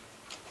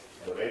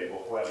the Rainbow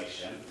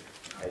Coalition,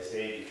 I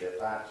say, is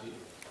a party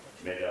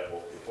made up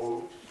of the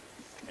old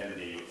and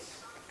the youth.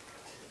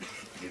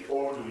 The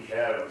old we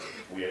have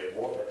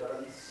war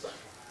veterans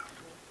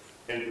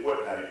and the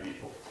ordinary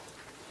people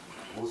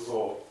who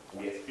saw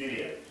we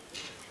experienced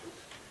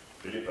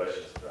the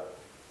liberation struggle.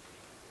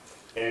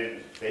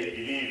 And they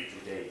believe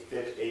today,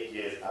 38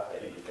 years after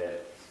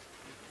independence,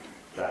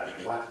 that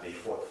what they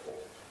fought for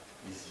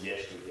is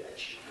yet to be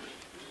achieved.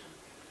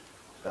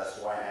 That's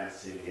why I'm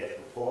saying we have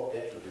to go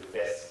back to the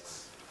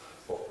basics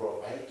of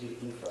providing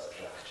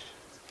infrastructure,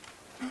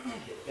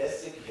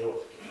 basic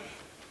health care,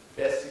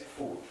 basic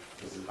food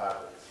to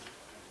Zimbabweans.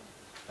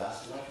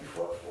 That's what we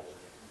fought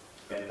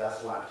for. And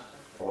that's what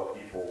our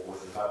people who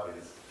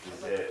Zimbabweans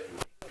deserve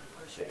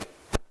to share.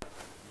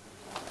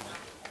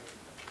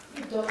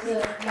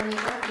 Dr.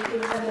 Manika, you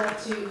can come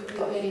back to your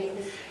earlier.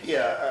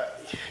 Yeah,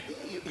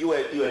 you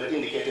had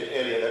indicated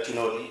earlier that,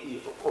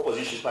 the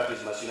opposition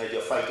parties must unite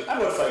their fighting. I'm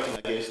not fighting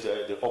against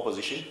the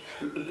opposition,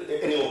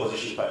 any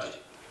opposition party.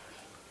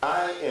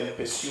 I am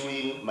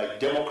pursuing my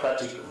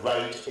democratic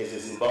right as a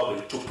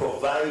Zimbabwean to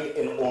provide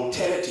an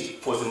alternative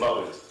for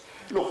Zimbabweans.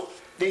 Look,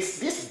 there's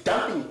this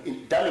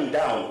dumbing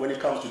down when it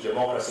comes to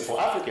democracy for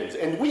Africans,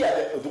 and we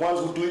are the ones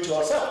who do it to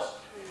ourselves.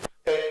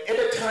 At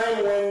a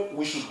time when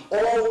we should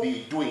all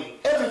be doing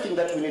everything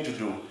that we need to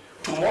do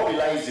to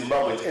mobilize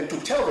Zimbabweans and to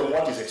tell them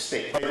what is at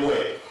stake. By the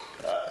way,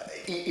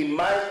 in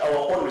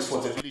our own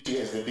responsibility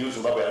as the Build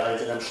Zimbabwe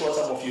Alliance, and I'm sure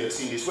some of you have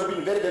seen this, we've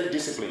been very, very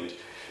disciplined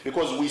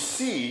because we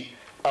see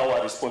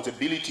our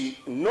responsibility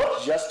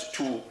not just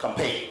to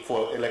campaign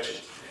for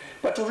elections,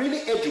 but to really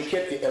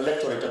educate the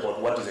electorate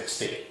about what is at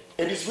stake.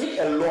 And it's really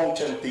a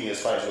long-term thing as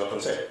far as we are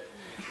concerned.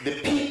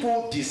 The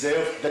people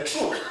deserve the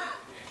truth.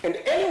 And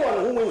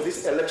anyone who wins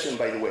this election,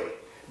 by the way,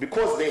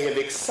 because they have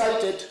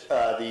excited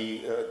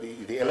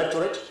the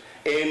electorate,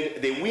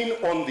 and they win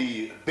on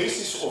the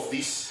basis of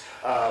this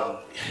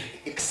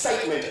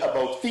excitement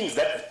about things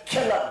that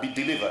cannot be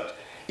delivered,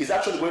 is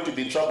actually going to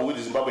be in trouble with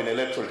the Zimbabwean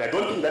electorate. I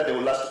don't think that they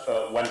will last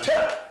one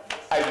term.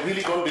 I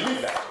really don't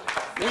believe that.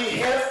 We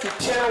have to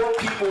tell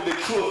people the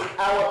truth.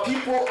 Our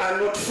people are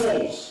not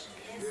fools.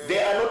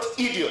 They are not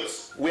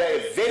idiots. We are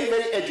a very,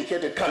 very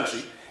educated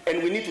country,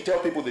 and we need to tell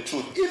people the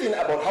truth, even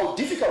about how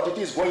difficult it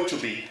is going to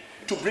be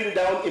to bring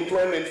down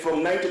employment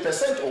from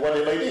 90% or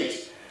whatever it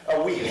is.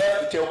 We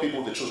have to tell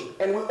people the truth.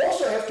 And we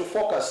also have to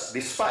focus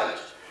this fight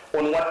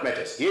on what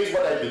matters. Here's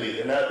what I believe,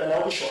 and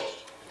I'll be short.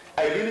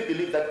 I really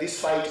believe that this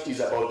fight is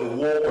about the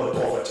war on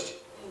poverty.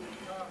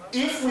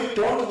 If we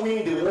don't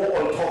win the war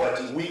on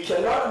poverty, we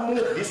cannot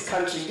move this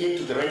country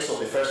into the ranks of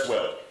the first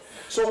world.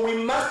 So we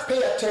must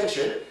pay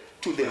attention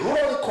to the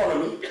rural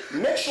economy,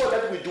 make sure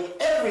that we do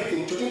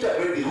everything to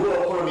integrate the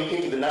rural economy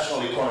into the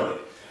national economy.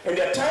 And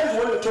there are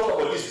times when we talk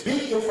about these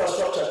big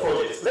infrastructure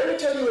projects. Let me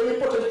tell you an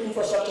important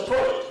infrastructure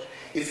project.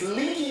 It's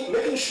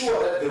making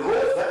sure that the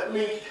roads that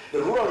link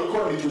the rural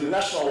economy to the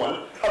national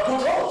one are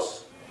good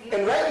roads.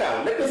 And right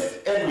now, let me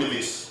end with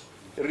this.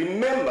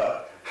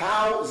 Remember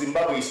how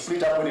Zimbabwe is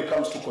split up when it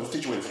comes to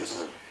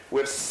constituencies.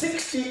 We have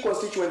 60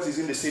 constituencies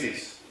in the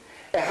cities,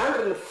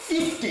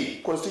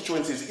 150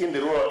 constituencies in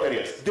the rural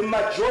areas. The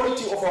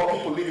majority of our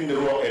people live in the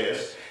rural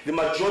areas. The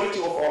majority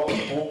of our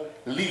people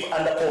live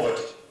under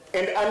poverty.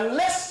 And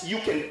unless you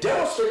can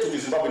demonstrate to the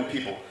Zimbabwean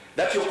people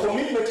that your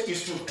commitment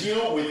is to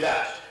deal with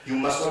that, you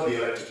must not be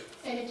elected.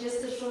 And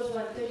just a short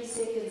one, 30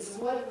 seconds.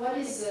 What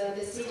is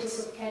the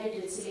status of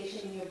candidate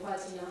selection in your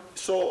party now?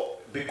 So,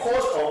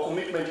 because our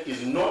commitment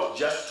is not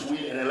just to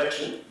win an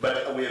election,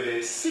 but we have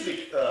a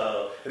civic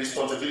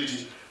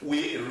responsibility,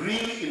 we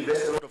really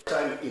invest a lot of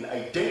time in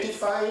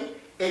identifying,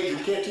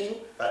 educating,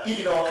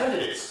 even our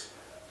candidates.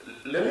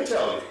 Let me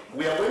tell you,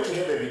 we are going to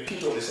have a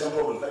repeat of the same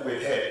problem that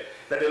we've had,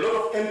 that a lot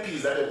of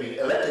MPs that have been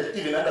elected,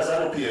 even under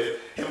ZANU-PF,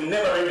 have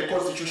never read the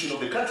constitution of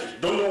the country,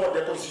 don't know what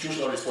their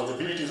constitutional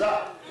responsibilities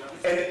are.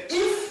 And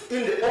if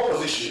in the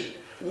opposition,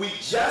 we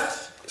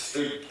just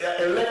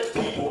elect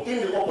people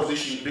in the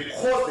opposition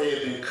because they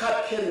have been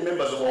card-carrying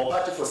members of our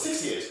party for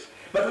 6 years,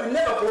 but we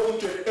never go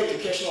into an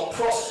educational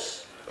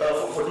process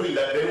for doing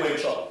that, then we're in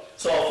trouble.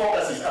 So our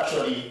focus is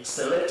actually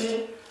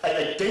selecting,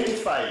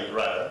 identifying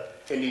rather,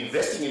 and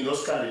investing in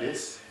those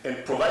candidates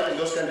and providing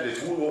those candidates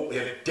who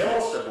have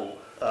demonstrable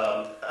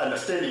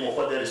understanding of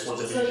what their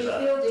responsibilities So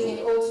are. you're building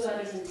in all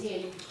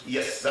 210?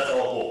 Yes, that's our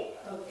goal.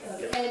 Okay.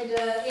 Yeah.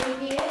 And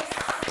MPS?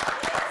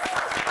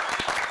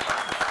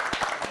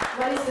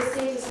 What is the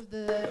status of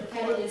the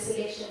candidate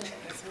selection?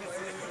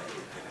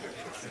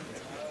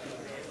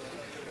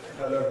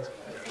 Hello.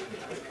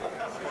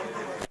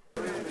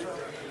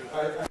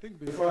 I think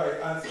before I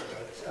answer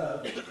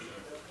that,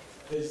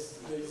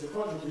 there's a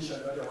contribution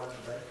that I want to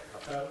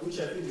make, which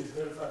I think is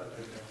very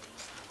fundamental.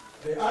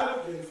 The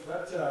arguments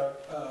that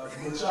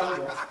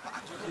Mutsvangwa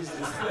is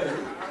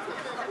displaying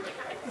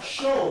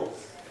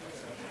shows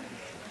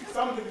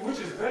something which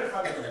is very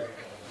fundamental.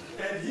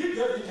 And he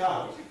gave it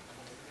out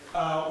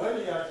when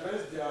he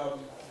addressed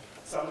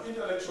some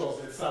intellectuals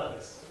at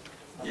surface.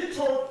 He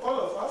told all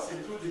of us,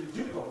 including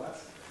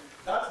diplomats,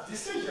 that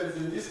decisions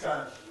in this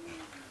country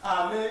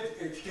are made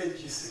at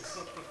KG6.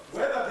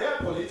 Whether they are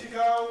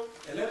political,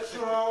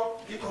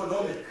 electoral,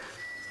 economic,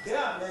 they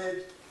are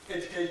made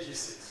at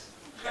KG6.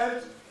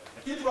 And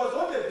it was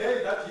on the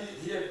day that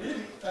he had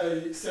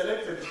been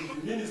selected to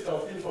be Minister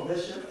of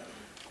Information,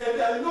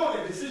 and I know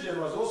a decision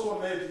was also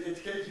made at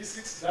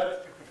KG6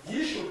 that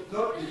he should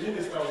not be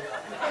Minister of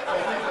Information.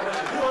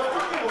 He was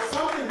talking of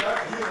something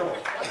that he knows.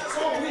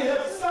 So we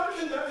have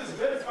something that is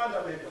very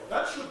fundamental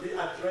that should be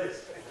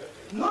addressed,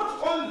 not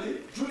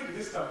only during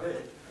this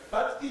campaign,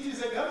 but it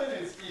is a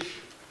governance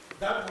issue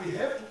that we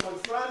have to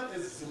confront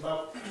as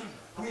Zimbabwe.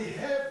 We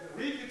have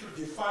really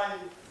to define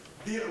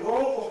the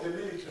role of the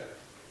military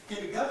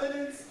in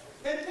governance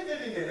and even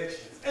in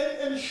elections,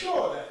 and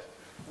ensure that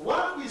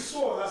what we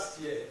saw last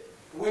year,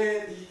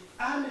 where the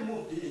army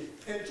moved in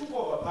and took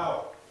over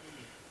power,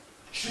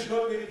 should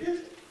not be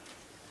repeated.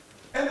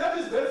 And that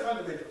is very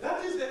fundamental.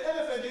 That is the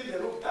elephant in the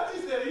room. That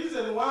is the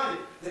reason why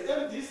the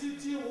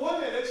MDCT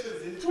won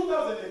elections in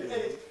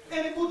 2008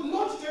 and could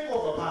not take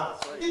over power.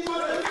 It was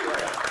a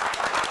miracle.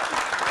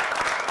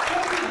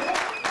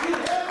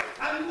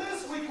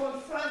 Unless we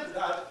confront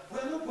that,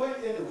 we're not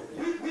going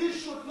anywhere. We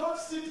should not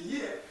sit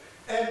here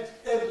and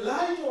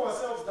lie to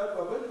ourselves that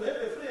we're going to have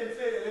a free and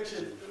fair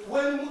election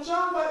when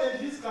Mutsvangwa and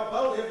his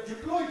cabal have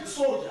deployed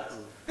soldiers.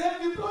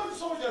 They've deployed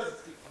soldiers.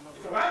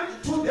 Right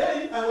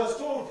today, I was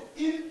told,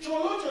 in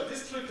Cholocho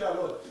district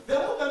alone, there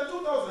are more than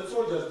 2,000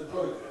 soldiers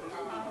deployed.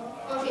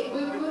 Okay,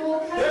 we will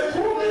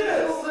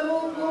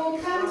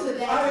come to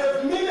that. I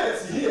have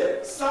minutes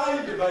here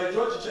signed by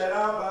George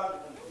Cheramba,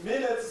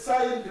 minutes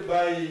signed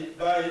by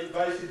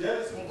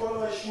Fidelis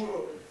Mukono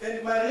Eshuro,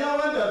 and Maria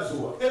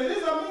Wandanzua. And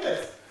these are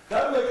minutes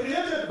that were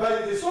created by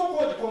the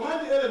so-called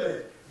command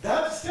element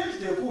that staged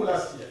the coup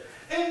last year.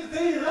 And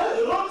they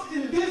wrote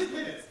in these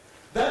minutes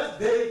that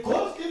they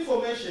got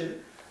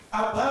information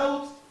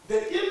about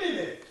the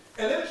imminent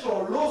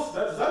electoral loss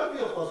that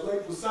Zambia was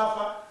going to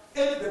suffer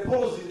at the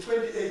polls in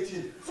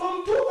 2018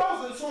 from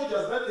 2,000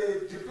 soldiers that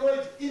they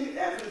deployed in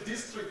every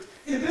district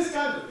in this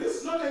country. This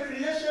is not a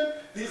creation.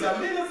 These are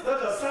minutes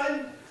that are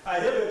signed. I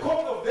have a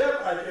copy of them.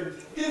 I can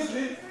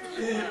easily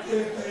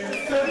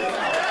send them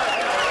out.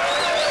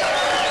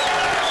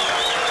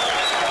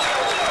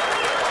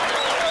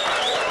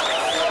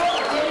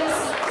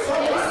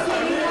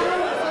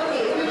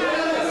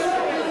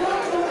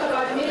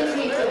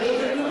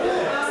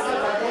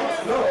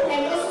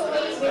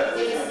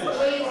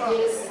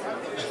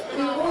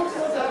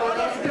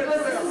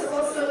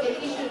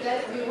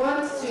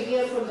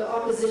 From the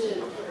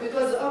opposition,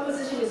 because the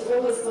opposition is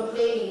always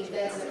complaining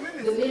that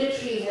the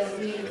military has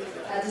been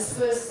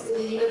dispersed, the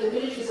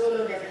military is all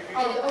over.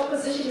 And the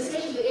opposition,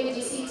 especially the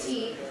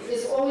MDCT,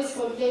 is always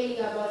complaining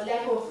about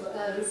lack of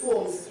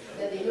reforms,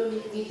 that they don't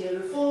need their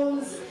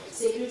reforms,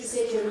 security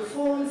sector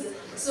reforms.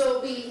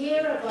 So we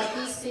hear about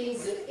these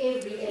things in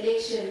every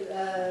election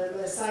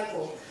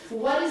cycle.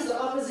 What is the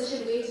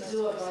opposition going to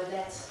do about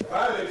that?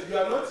 Violet, you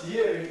are not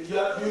hearing, you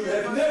have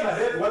never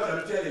heard what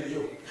I'm telling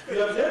you. You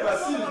have never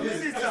seen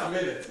this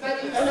minute. But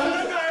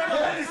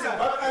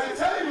I'm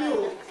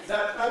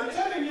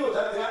telling you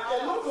that there are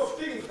a lot of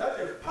things that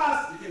have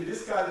passed in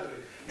this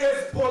country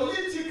as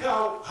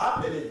political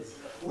happenings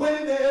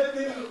when they have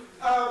been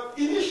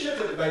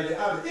initiated by the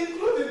army,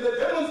 including the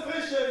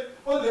demonstration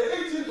on the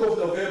 18th of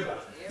November.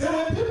 There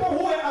were people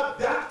who were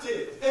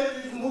abducted,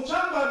 and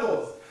Mutsvangwa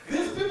knows.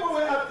 These people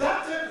were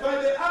abducted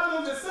by the army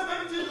on the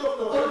 17th of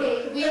November,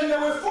 and they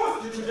were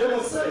forced to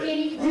demonstrate. So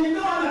we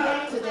know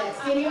back to that.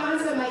 Can you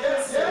answer my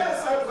question?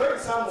 Yes, I'm going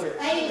somewhere.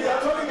 We are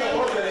talking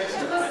about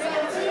elections. Because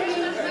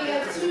we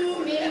have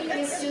too many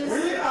questions.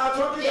 We are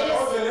talking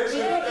about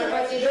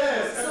elections.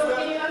 Yes. So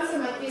can you answer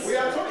my question? We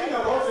are talking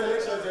about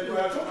elections, and we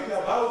are talking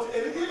about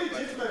an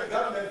illegitimate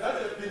government that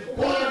has been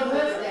we have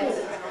heard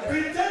that.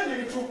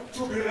 pretending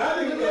to be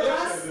running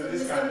elections in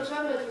this country.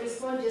 To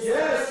respond just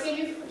yes.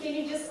 Can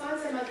you just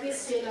answer my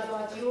question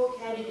about your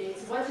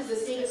candidates? What is the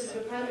status of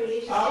your primary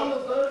relations? Then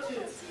you'll go to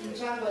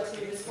Mutsvangwa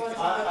to respond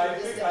to I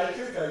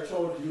think I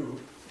told you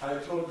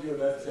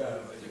that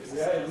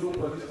we are a new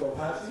political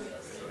party,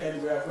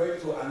 and we are going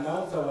to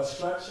announce our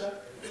structure,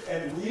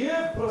 and we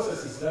have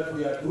processes that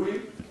we are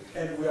doing,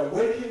 and we are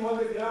working on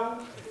the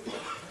ground,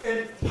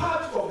 and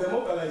part of the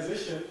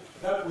mobilization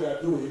that we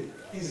are doing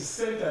is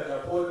centered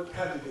upon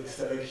candidate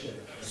selection.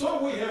 So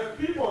we have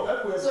people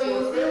that were... So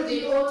you filled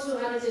in all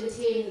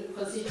 210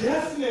 constituencies?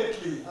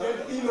 Definitely.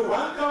 And in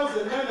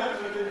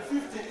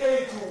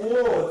 1,958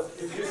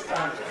 wards in this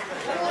country.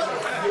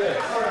 Yes.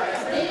 All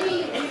right.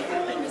 Maybe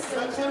before Mr.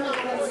 Mutsvangwa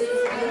comes in,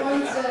 I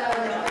want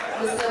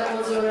Mr.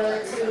 Mwonzora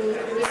to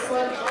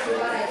respond to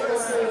what I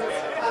also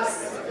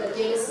asked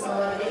James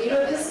Mawarire. You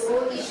know, this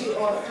whole issue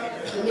of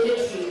the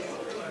military.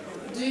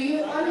 Do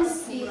you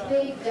honestly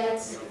think that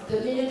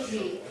the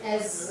military,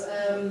 as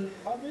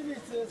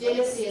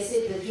Genesis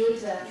said, the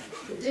junta,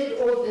 did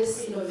all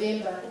this in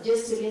November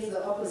just to let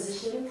the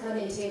opposition come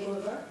and take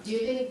over? Do you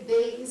think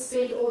they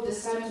spent all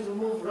this time to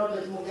remove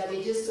Robert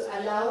Mugabe just to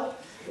allow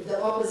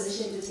the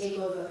opposition to take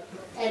over?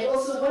 And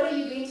also, what are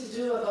you going to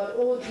do about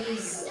all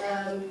these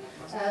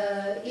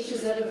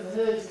issues that I've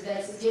heard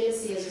that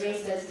Genesis has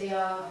raised, that there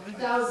are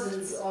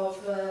thousands of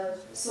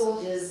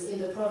soldiers in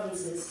the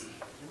provinces?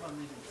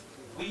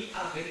 We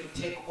are going to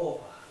take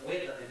over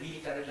whether the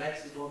military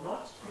likes it or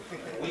not.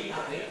 We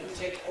are going to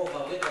take over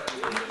whether they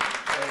will or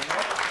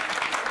not.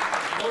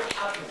 Not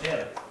up to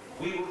them.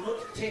 We will not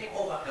take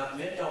over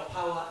governmental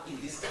power in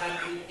this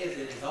country as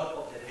a result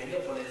of the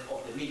benevolence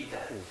of the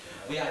military.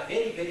 We are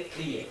very, very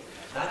clear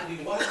that we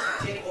want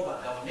to take over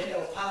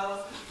governmental power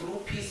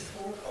through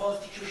peaceful,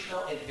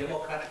 constitutional, and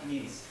democratic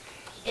means,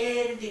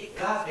 and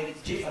govern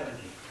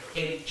differently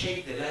and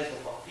change the lives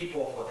of our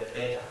people for the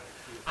better.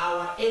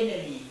 Our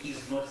enemy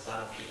is not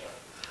ZANU-PF.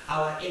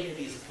 Our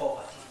enemy is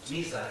poverty,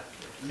 misery,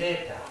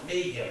 murder,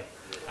 mayhem,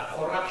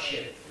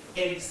 corruption,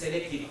 and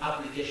selective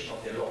application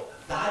of the law.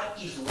 That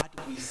is what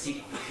we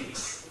seek to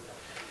fix.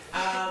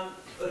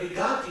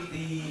 Regarding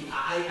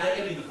I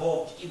am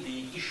involved in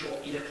the issue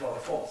of electoral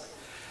reforms.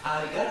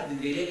 Regarding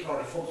the electoral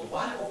reforms,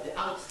 one of the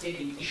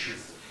outstanding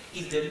issues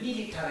is the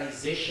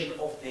militarization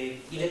of the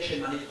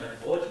election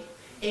management body.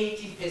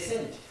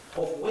 18%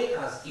 of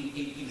workers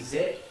in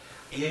Z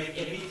have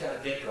a military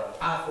background,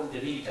 are from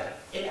the military.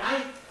 And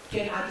I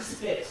can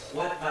anticipate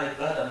what my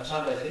brother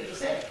Mutsvangwa is going to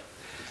say.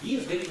 He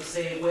is going to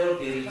say, well,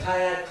 they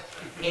retired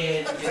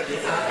and they are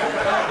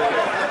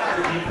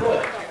to be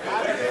employed.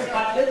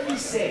 But let me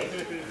say,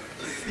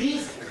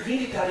 these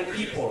military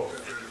people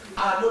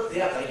are not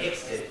there by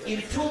accident.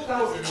 In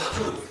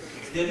 2002,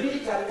 the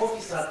military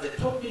officers, the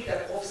top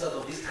military officers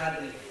of this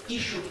country,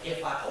 issued a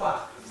fatwa,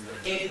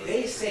 and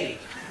they say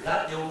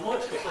that they will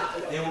not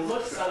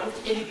salute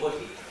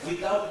anybody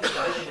without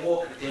liberation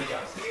war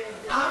credentials.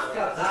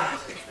 After that,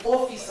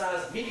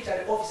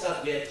 military officers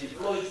were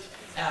deployed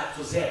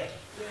to Z.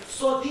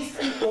 So these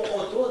people,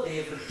 although they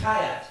have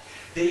retired,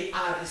 they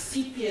are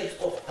recipients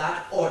of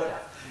that order,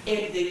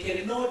 and they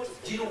cannot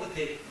deal with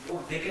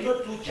they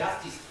cannot do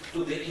justice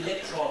to the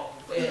electoral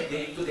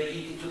to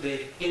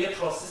the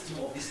electoral system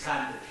of this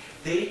country.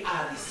 They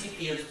are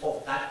recipients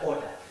of that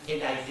order,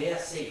 and I dare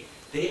say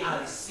they are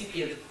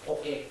recipients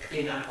of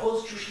an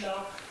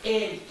unconstitutional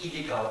and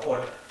illegal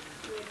order.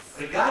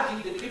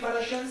 Regarding the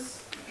preparations,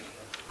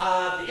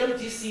 the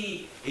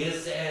MDC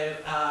has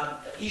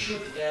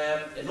issued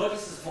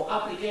notices for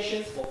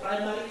applications for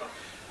primary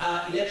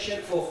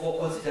election, for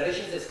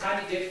considerations as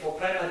candidates for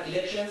primary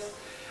elections.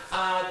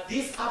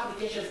 These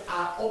applications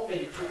are open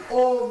to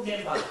all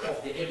members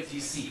of the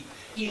MDC,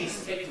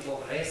 irrespective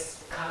of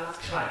race, color,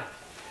 tribe,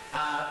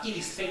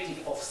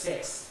 irrespective of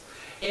sex.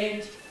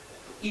 And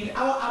in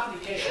our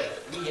application,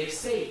 we have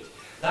said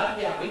that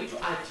we are going to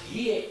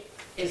adhere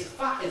as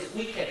far as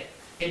we can,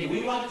 and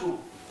we want to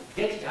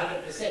get it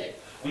 100%.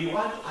 We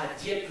want to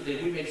adhere to the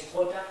women's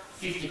quota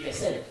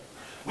 50%.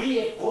 We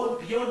have gone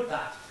beyond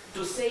that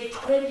to say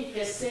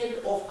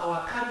 20% of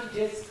our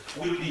candidates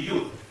will be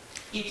youth.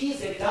 It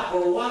is a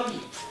double whammy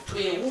to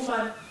a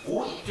woman,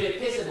 to a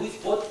person who is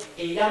both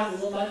a young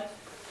woman,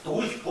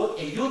 who is both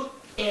a youth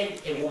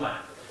and a woman,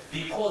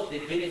 because they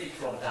benefit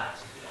from that.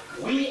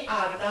 We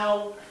are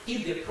now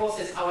in the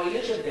process. Our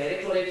election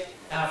directorate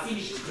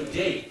finished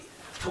today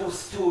to prepare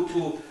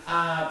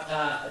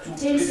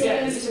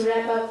this. To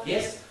wrap up.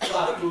 Yes,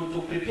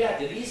 to prepare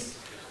the list.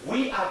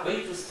 We are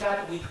going to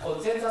start with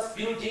consensus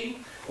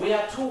building,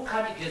 where two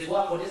candidates who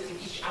are contesting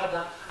each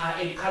other are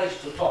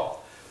encouraged to talk.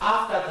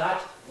 After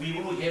that, we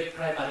will have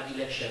primary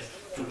elections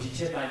to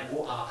determine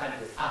who our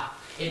candidates are.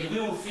 And we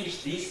will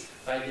finish this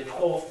by the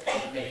 12th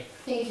of May.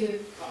 Thank you.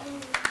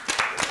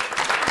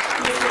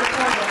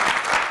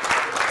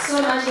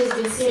 So much has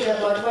been said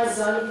about what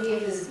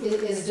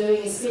ZANU-PF is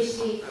doing,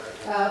 especially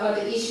on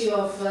the issue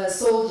of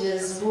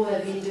soldiers who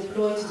have been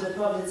deployed to the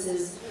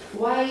provinces.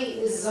 Why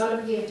is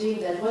ZANU-PF doing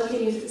that? What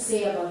can you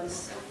say about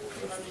this?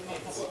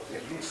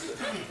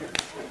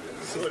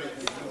 Sorry,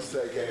 it looks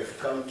like I have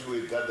come to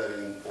a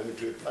gathering,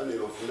 to a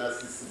panel of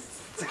narcissists.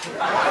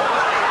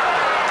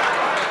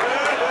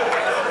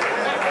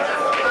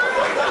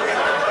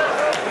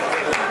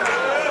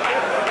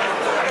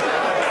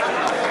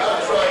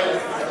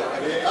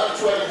 They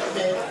actually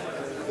think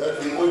that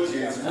the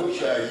audience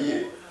which are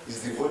here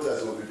is the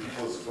voters of the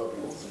People's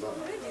Republic of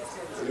Zimbabwe.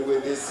 And when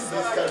they see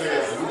these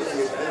cameras looking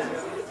at them,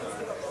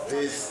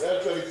 They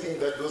actually think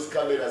that those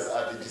cameras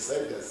are the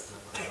deciders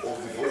of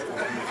the vote of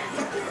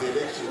the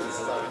election in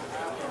Zimbabwe.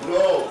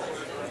 No,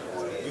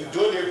 you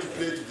don't have to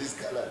play to this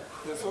gallery.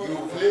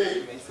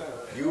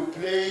 You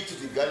play to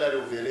the gallery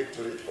of the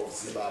electorate of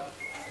Zimbabwe.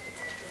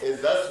 And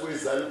that's where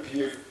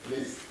ZANU-PF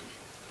plays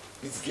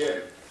its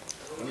game.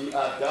 We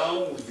are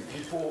down with the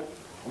people.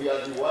 We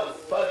are the one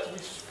part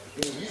which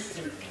in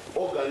history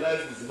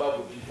organized the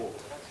Zimbabwe people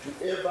to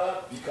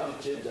ever become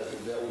changers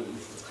of their own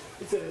history.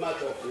 It's a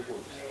matter of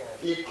record,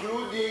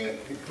 including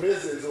the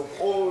presence of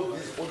all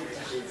these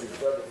politicians in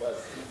front of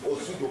us, or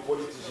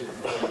pseudo-politicians.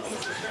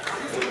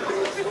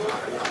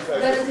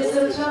 But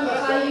Mr. Mutsvangwa,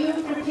 are you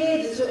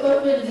prepared to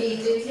openly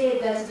declare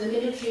that the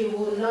military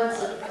will not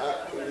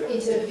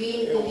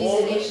intervene in these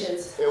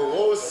elections? A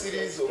whole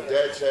series of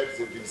diatribes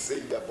have been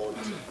said about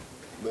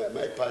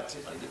my party.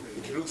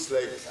 It looks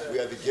like we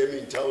are the game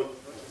in town,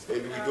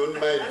 and we don't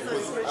mind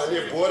because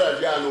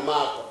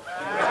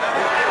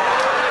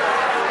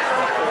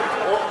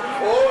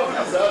all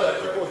these other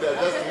people, they are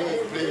just really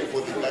playing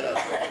for the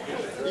gallery.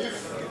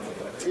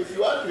 If you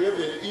want to have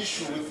an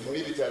issue with the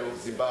military of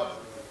Zimbabwe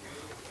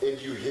and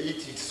you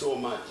hate it so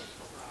much,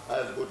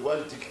 I've got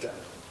one dicta.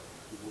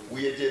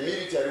 We had a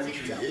military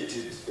which we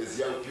hated as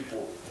young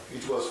people.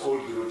 It was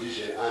called the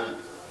Rhodesian Army.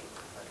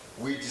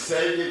 We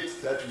decided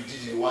that we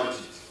didn't want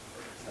it,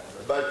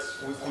 but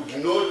we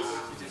could not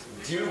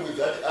deal with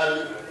that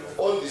army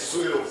on the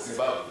soil of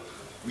Zimbabwe.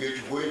 We had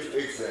to go into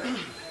exile.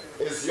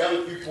 As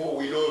young people,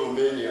 we know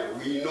Romania,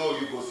 we know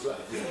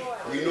Yugoslavia,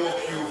 we know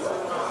Cuba,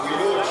 we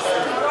know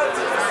China.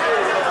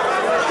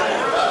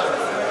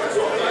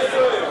 So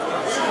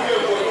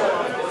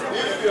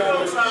if you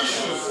have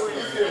issues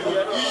with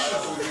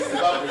the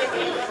Zimbabwe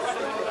state,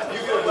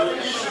 if you have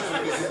issues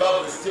with the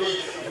Zimbabwe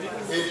state,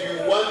 and you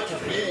want to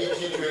bring it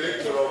into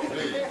electoral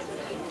play,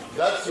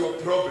 that's your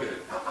problem.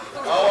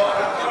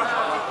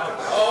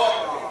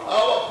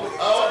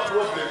 Our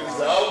problem is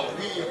how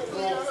we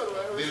improve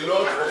the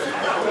lot of the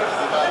people of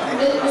Zimbabwe.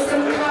 Mr.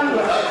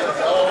 Mutsvangwa,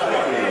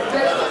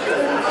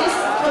 just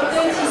for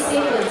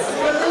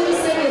 30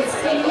 seconds,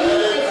 can you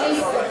at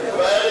least...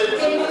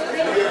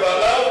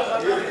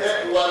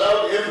 You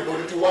allowed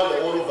everybody to wander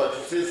all over to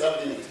say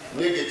something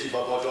negative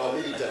about our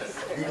military.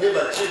 You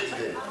never checked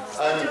them.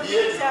 And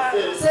yet,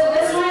 so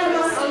that's why I'm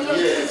asking you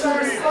to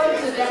respond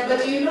to that, but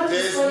you're not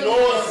there is no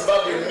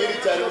Zimbabwean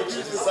military which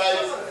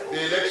decides the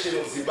election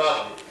of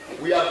Zimbabwe.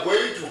 We are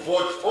going to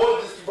vote.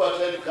 All these people are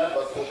trying to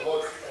canvass for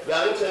votes. They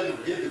are not trying to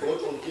get the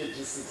vote from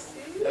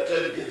KG6. They are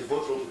trying to get the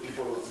vote from the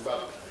people of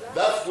Zimbabwe.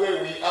 That's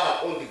where we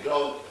are on the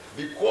ground,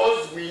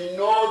 because we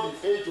know the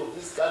fate of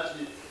this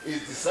country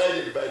is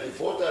decided by the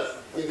voters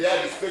in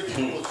their respective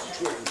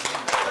constituencies.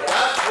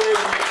 That's where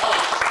we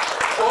are.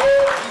 All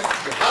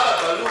this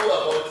hullabaloo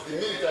about the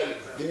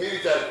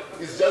military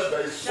is just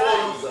by sore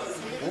losers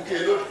who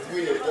cannot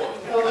win a vote.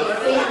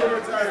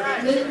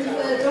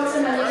 Dr.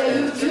 Manika,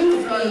 you've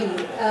been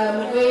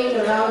going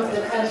around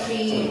the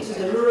country to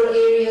the rural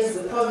areas,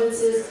 the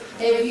provinces.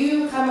 Have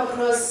you come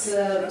across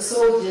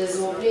soldiers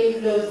or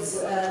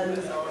plainclothes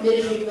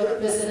military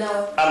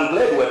personnel? I'm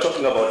glad we're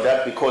talking about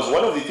that, because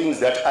one of the things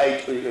that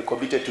I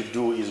committed to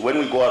do is when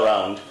we go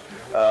around,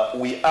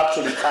 we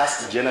actually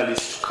ask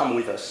journalists to come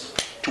with us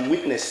to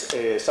witness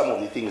some of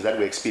the things that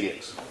we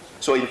experience.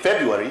 So in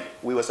February,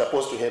 we were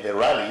supposed to have a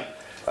rally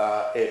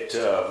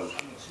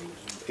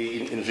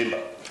in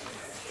Zimba,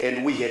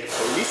 and we had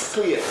police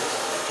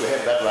clearance to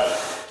have that rally.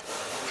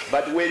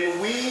 But when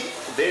we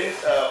then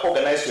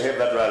organized to have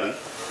that rally,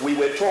 we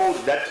were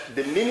told that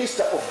the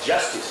Minister of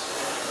Justice,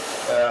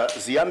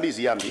 Ziambi,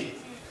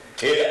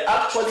 had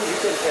actually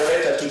written a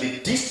letter to the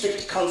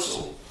District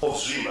Council of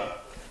Zimba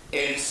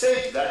and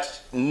said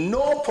that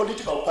no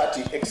political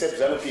party except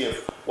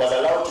ZANU-PF was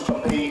allowed to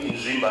campaign in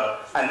Zimba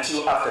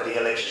until after the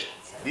election.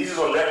 This is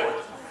on record.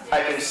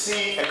 I can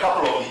see a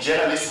couple of the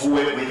journalists who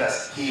were with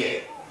us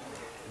here.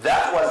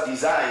 That was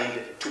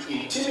designed to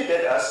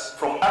intimidate us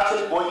from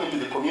actually going into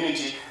the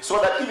community,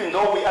 so that even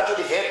though we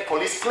actually had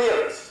police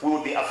clearance, we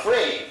would be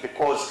afraid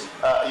because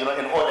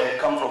an order had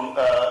come from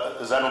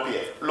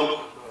ZANU-PF. Look,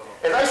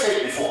 as I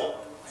said before,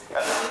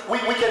 we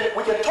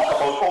can talk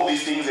about all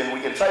these things and we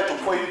can try to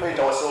paint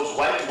ourselves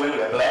white when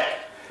we are black,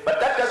 but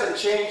that doesn't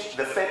change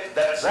the fact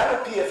that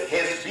ZANU-PF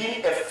has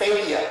been a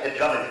failure at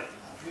governing.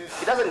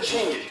 It doesn't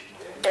change it.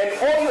 And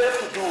all you have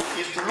to do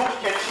is to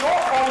look at your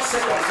own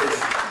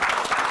circumstances.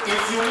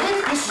 If you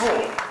leave this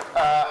room,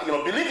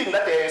 believing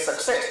that there is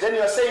success, then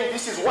you are saying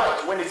this is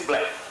white when it's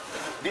black.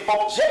 The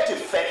objective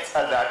facts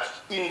are that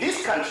in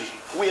this country,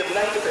 we have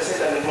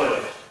 90%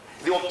 unemployment.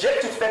 The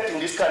objective fact in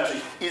this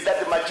country is that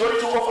the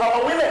majority of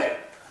our women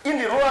in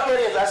the rural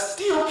areas are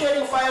still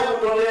carrying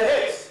firewood on their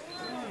heads.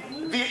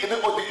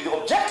 The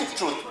objective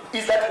truth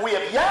is that we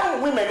have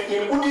young women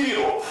in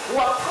Udiriro who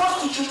are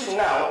prostituting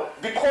now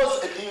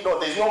because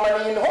there's no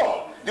money in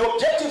home. The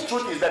objective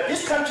truth is that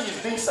this country is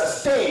being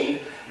sustained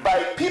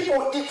by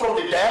people from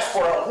the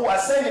diaspora who are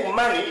sending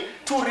money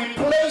to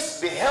replace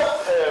the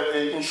health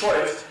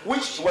insurance,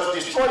 which was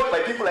destroyed by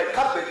people like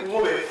Kapet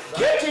Ngube,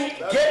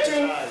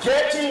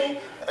 getting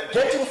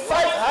getting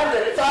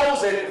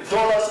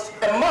 $500,000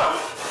 a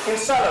month in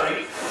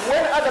salary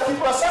when other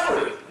people are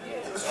suffering.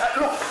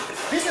 Look,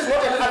 this is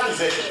not an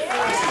accusation.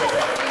 This is a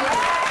fact.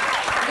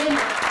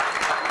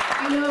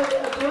 You know,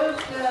 both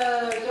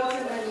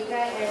Dr. Manika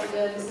and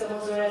Mr.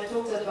 Mwonzora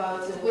talked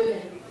about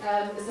women.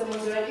 Mr.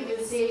 Mwonzora even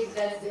said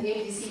that the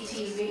ADCT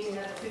is going to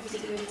have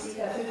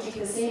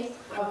 50%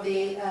 of the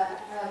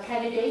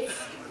candidates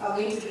are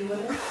going to be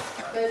women.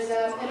 But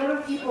a lot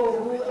of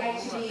people who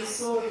actually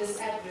saw this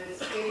advert,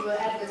 they were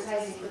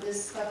advertising for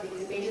this public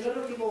debate, a lot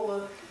of people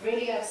were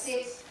really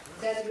upset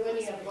that we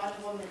only have one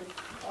woman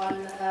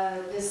on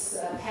this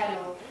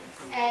panel.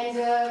 And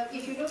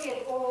if you look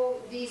at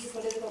all these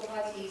political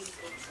parties,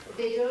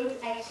 they don't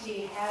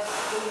actually have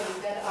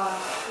women that are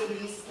in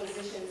these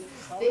positions.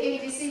 The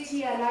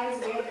ADCT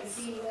Alliance, we haven't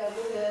seen,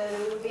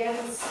 the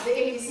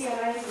ADC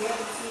Alliance, we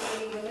haven't seen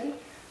any women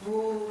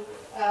who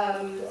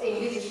in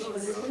leadership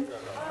positions.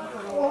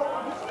 Or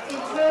in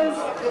terms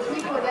of the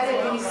people that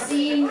have been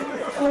seen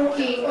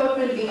talking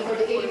openly for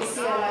the ADC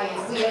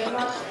Alliance, we have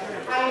not.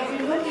 I have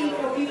been looking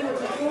for people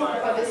to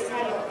talk on this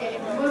panel, and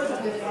most of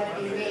them have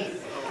been made.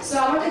 So I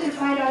wanted to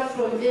find out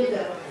from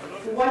Linda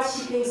what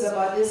she thinks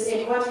about this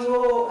and what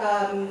your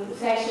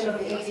faction of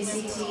the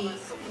ADCT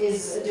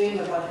is doing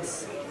about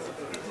this.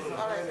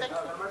 All right, thank you.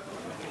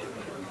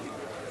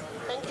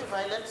 Thank you,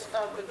 Violet.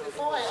 But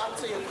before I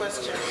answer your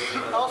question, I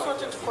also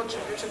wanted to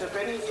contribute to the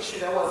burning issue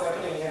that was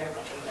happening here.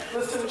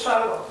 Mr.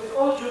 Mutsvangwa, with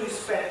all due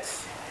respect,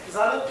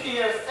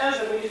 ZimdiTv as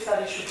a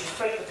military should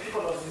respect the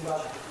people of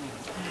Zimbabwe.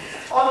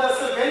 On the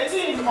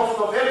 17th of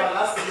November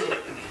last year,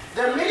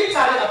 the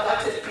military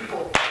abducted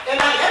people, and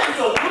I have it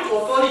on good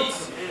authority.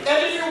 And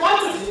if you want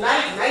to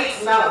deny it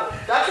now,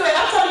 that you are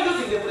actually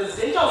using the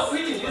presidential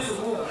suite in this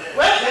room,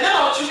 where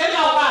General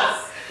Chimenya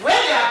was, where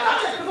they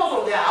abducted people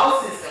from their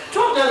houses,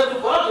 took them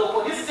to Bordeaux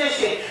police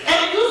station,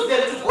 and used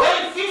them to go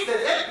and fix the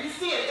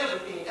ZBC and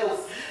everything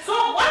else. So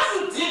what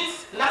you did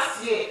last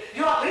year,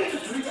 you are going to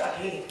do it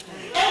again.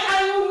 And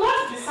I will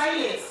not be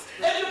silenced.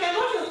 And you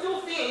cannot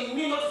instill fear in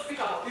me not to speak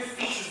about these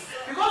issues.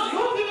 Because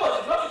you people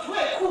did not do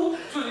a coup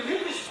to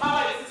relinquish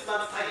power in 6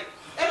 months' time.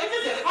 And it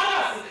is a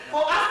fallacy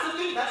for us to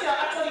think that you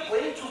are actually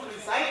going to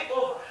preside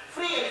over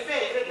free and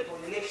fair and credible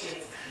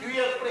elections. You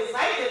have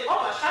presided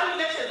over sham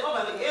elections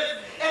over the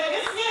years. And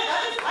this year,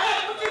 that is why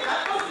I'm putting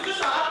that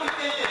constitutional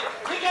application.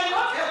 We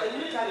cannot have the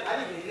military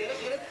running the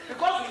election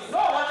because we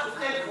know what to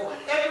stand for.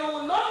 And we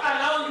will not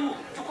allow you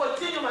to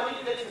continue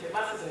manipulating the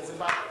masses in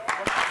Zimbabwe.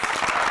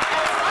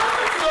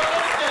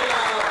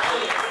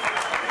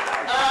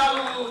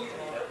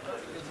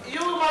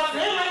 You must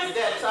realize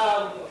that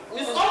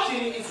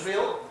misogyny is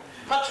real,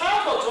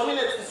 patriarchal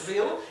dominance is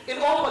real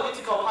in all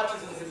political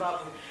parties in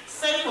Zimbabwe,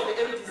 same for the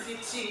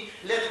MDCT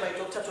led by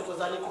Dr.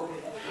 Thokozani Kobe.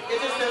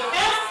 It is the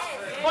first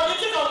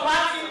political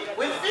party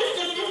with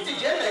 50-50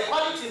 gender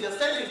equality in the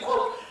standing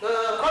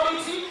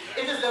committee.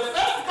 It is the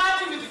first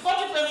party with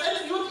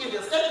 40% youth in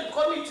the standing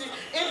committee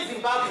in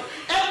Zimbabwe.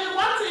 And we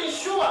want to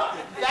ensure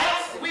that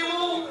we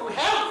will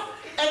have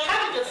a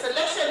candidate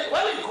selection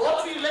when we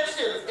go to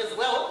elections as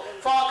well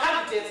for our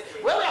candidates,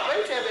 where we are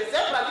going to have a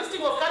zebra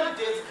listing of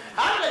candidates,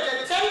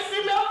 110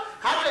 female,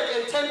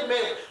 110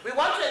 male. We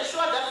want to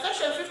ensure that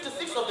Section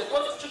 56 of the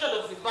Constitution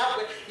of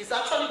Zimbabwe is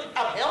actually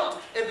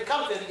upheld and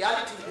becomes a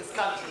reality in this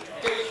country.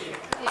 Thank you.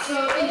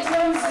 So in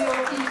terms of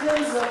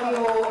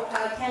your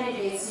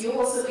candidates, you're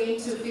also going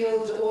to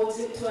build all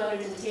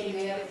 210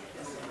 there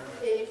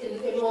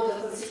in all the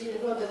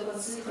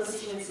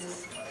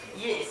constituencies?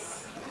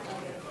 Yes.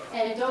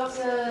 And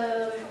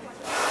Dr.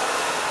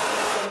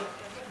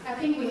 I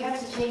think we have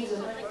to change the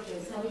language.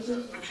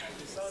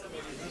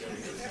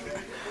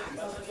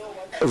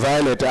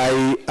 Violet,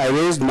 I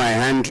raised my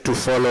hand to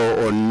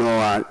follow on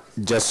Noah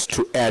just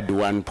to add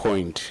one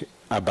point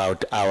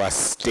about our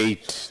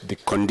state, the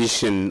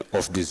condition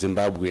of the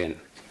Zimbabwean.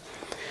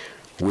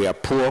 We are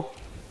poor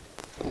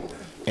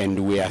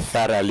and we are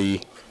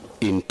thoroughly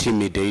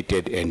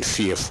intimidated and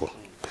fearful.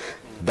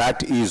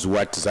 That is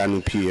what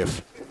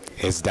ZANU-PF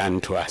has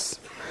done to us.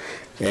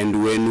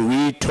 And when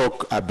we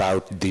talk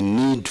about the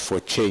need for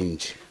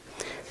change,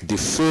 the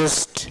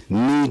first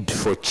need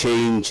for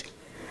change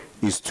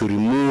is to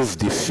remove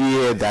the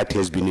fear that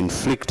has been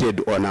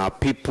inflicted on our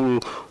people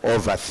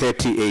over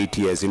 38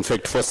 years. In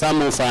fact, for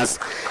some of us,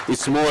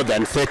 it's more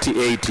than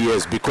 38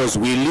 years because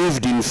we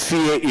lived in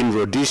fear in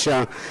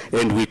Rhodesia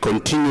and we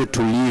continue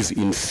to live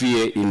in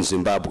fear in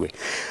Zimbabwe.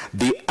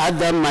 The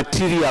other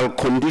material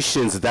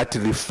conditions that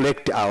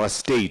reflect our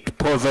state,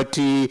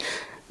 poverty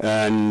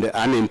and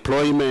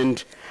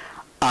unemployment,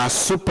 are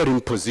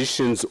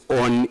superimpositions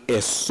on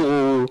a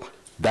soul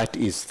that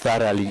is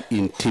thoroughly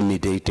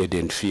intimidated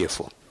and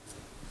fearful.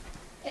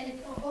 And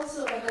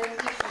also on that issue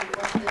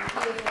of the fear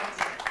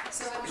factor.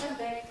 So I'll come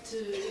back to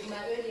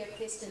my earlier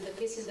question, the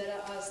question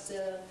that I asked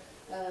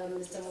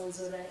Mr.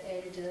 Mwonzora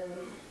and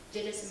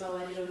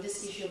Mawarire on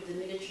this issue of the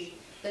military,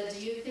 that do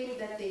you think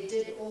that they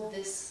did all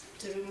this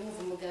to remove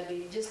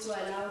Mugabe just to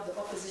allow the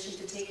opposition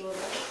to take over?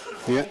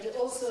 Yeah. And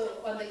also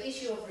on the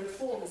issue of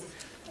reforms,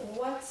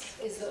 what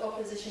is the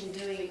opposition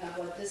doing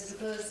about this?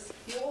 Because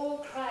you all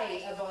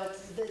cry about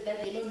that there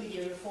are no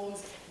media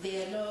reforms,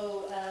 there are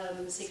no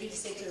security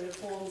sector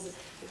reforms.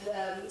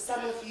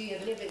 Some of you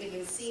have never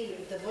even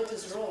seen the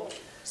voters' roll.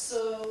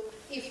 So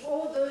if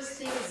all those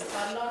things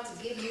are not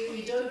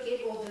you don't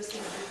get all those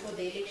things before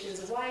the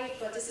elections, why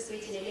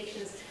participate in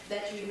elections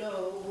that you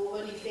know will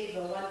only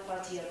favor one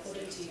party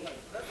according to you?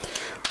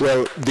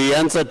 Well, the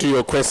answer to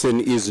your question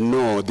is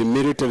no. The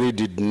military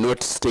did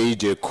not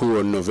stage a coup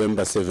on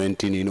November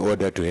 17 in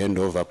order to hand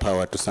over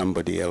power to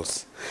somebody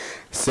else.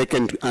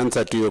 Second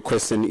answer to your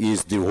question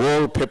is the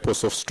whole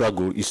purpose of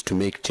struggle is to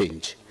make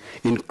change,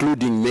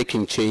 including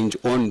making change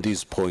on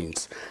these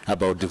points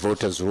about the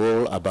voters'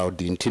 role, about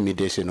the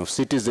intimidation of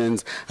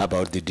citizens,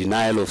 about the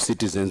denial of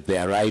citizens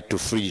their right to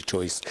free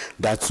choice.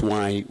 That's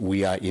why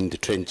we are in the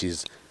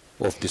trenches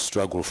of the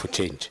struggle for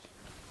change.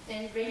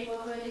 And Rainbow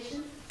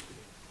Coalition?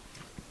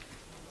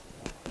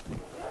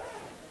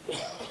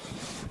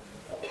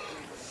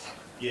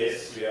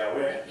 Yes, we are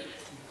aware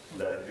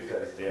that the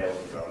victory is there on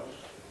the ground.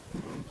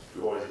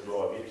 We always do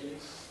our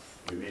meetings,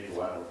 we meet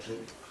one or two,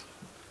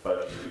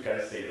 but we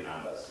can't say the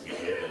numbers. We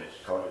haven't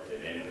counted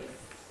them anyway.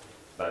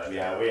 But we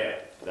are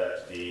aware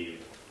that the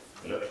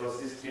electoral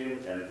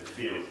system and the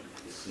field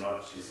is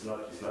not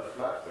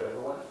flat for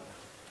everyone.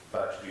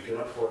 But we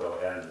cannot fold our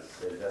hands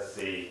and just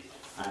say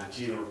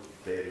until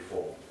they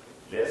reform.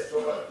 Let's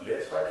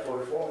fight for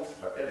reforms,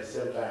 but at the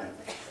same time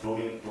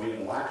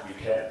doing what we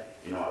can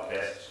in our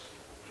best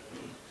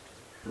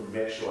to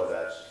make sure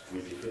that we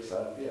defeat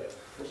some fear.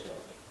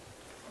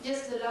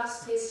 Just the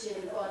last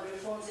question on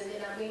reforms, and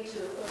then I'm going to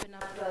open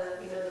up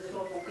the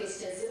floor for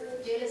questions.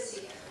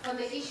 Jealousy, on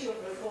the issue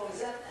of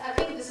reforms, I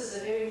think this is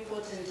a very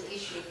important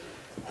issue.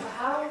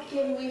 How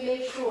can we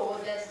make sure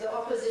that the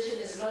opposition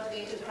is not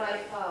going to cry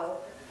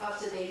foul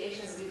after the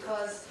elections,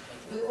 because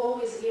we're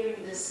always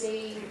hearing the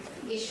same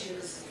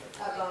issues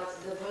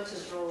about the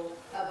voters' roll,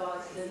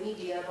 about the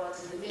media, about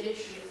the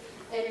military,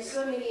 and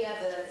so many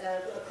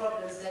other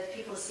problems that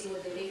people see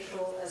with the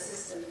electoral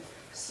system.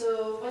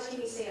 So what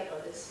can you say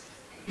about this?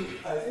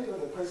 I think on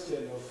the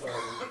question of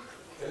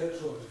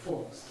electoral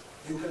reforms,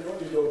 you can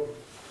only lobby.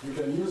 You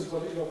can use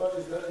political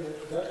parties that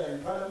are in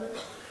parliament,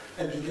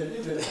 and you can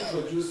even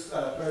introduce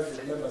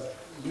private member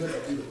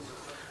bills.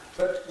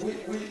 But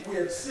we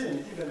have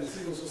seen even the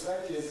civil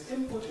society has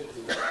inputted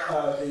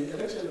the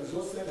election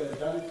results that have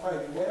done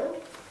quite well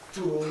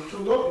to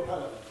lobby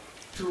parliament,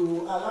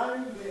 to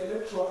align the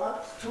electoral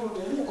act to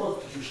the new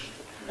constitution.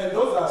 And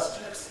those are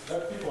steps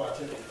that people are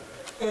taking.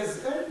 As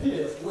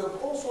MPs, we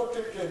have also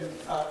taken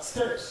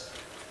steps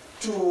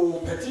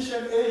to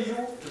petition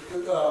AU, to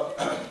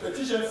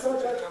petition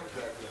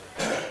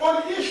SADC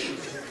on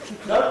issues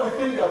that we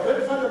think are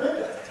very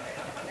fundamental.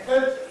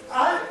 And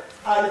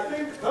I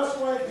think that's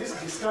why this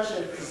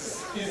discussion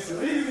is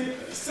really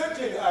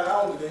circling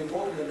around the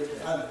involvement of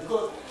the army,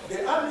 because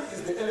the army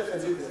is the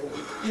elephant in the room.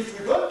 If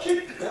we don't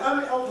keep the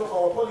army out of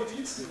our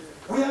politics,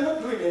 we are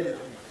not doing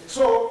anything.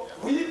 So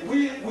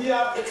we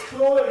are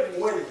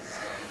exploring ways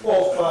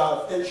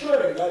of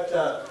ensuring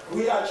that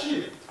we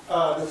achieve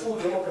the full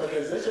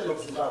democratization of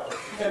Zimbabwe.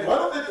 And one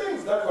of the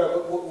things that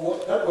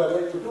we're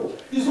going to do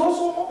is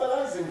also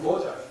mobilizing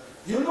voters.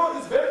 You know,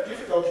 it's very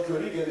difficult to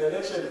rig an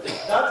election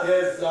that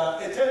has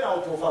a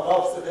turnout of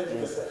about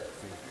 70%.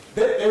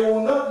 They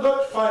will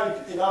not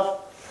find enough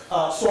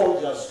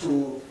soldiers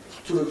to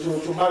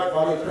mark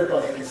ballot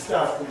papers and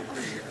stuff.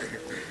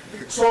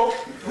 So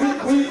we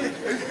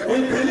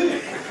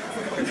believe,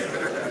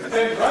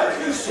 and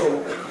rightly so,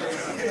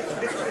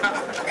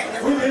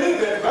 we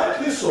believe, and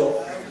rightly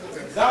so,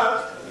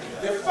 that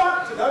the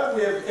fact that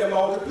we have a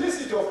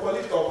multiplicity of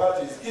political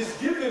parties is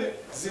giving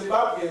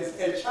Zimbabweans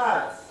a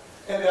chance,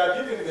 and they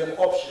are giving them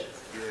options.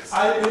 Yes.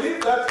 I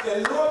believe that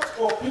a lot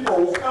of people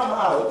will come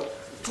out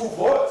to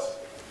vote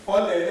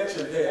on the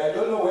election day. I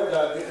don't know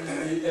whether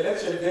the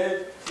election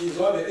day is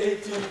on the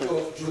 18th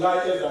of July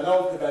as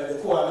announced by the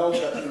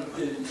co-announcer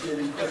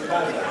in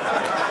London.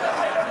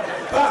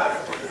 But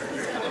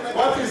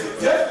what is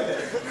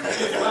definite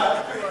is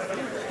that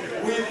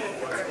with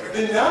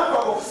the number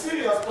of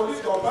serious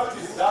political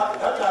parties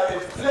that are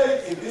at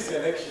play in this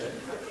election,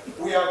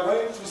 we are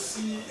going to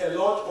see a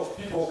lot of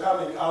people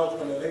coming out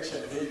on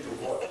election day to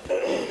vote.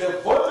 If the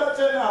voter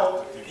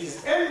turnout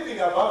is anything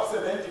above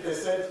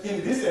 70%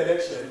 in this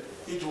election,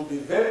 it will be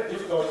very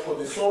difficult for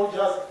the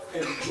soldiers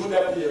and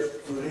junior peers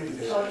to rig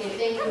the election.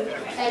 Okay, thank you.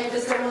 And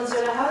Mr.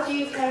 Mwonzora, how do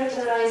you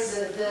characterize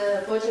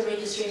the voter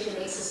registration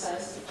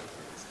exercise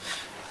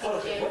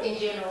in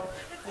general?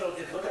 Well,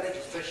 the voter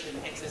registration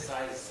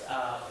exercise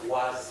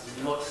was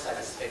not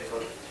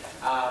satisfactory.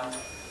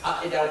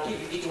 And I'll give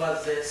you, it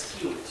was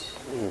skewed.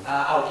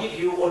 I'll give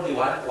you only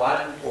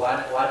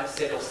one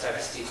set of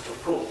statistics to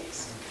prove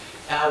this.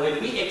 When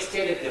we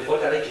extended the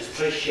voter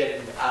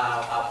registration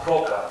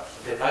program,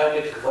 the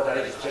biometric voter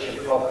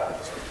registration program,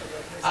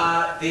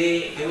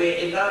 there were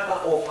a number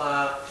of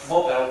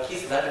mobile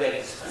kits that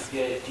were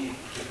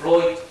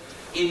deployed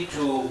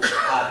into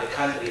the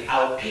country.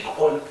 I'll pick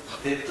on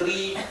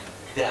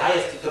the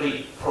highest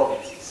three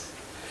provinces.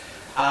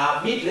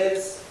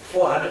 Midlands,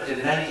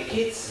 490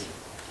 kits.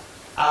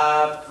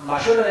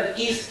 Mashonaland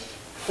East,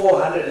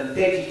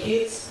 430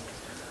 kits.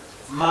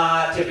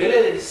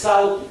 Matabeleland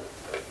South,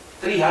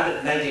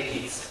 390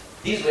 kits.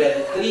 These were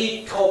the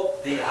three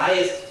top, the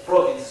highest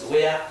provinces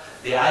where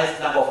the highest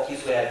number of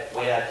kits were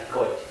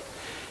deployed.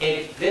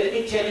 And let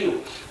me tell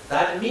you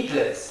that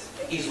Midlands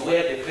is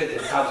where the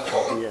president comes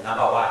from,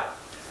 number one.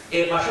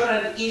 And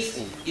Mashonaland East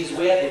is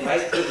where the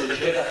Vice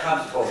President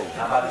comes from,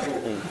 number two.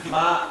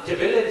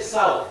 Matabeleland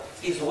South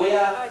is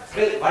where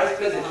Vice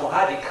President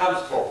Mohadi comes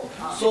from.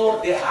 So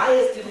the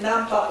highest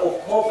number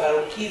of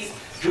mobile kits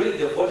during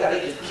the voter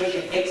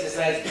registration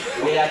exercise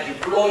were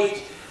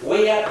deployed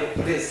where the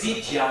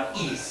presidium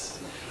is.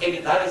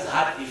 And that is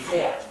hardly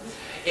fair.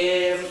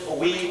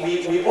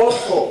 We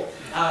also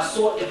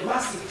saw a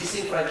massive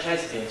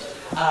disenfranchisement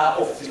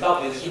of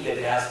Zimbabweans in the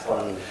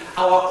diaspora.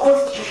 Our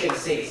constitution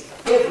says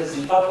every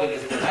Zimbabwean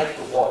has the right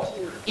to vote.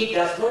 It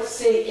does not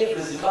say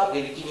every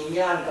Zimbabwean in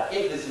Inyanga,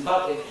 every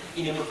Zimbabwean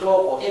in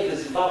Mutoko, every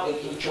Zimbabwean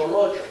in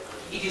Cholocho.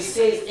 It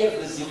says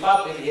every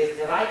Zimbabwean has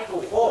the right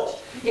to vote.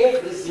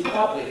 Every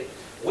Zimbabwean,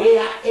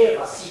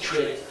 wherever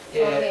situated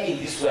in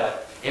this world,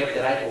 have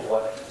the right to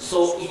vote.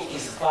 So it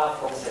is far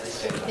from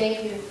satisfactory.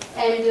 Thank you.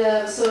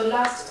 And so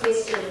last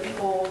question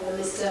for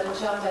Mr.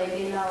 Mutsvangwa, and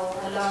then I'll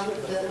allow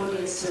the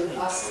audience to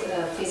ask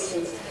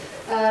questions.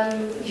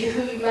 And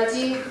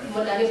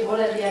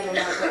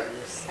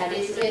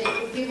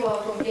people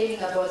are complaining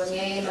about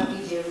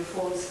media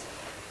reforms.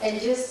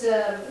 And just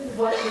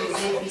watching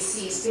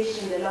ZBC,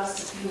 especially in the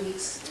last few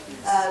weeks,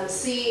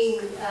 seeing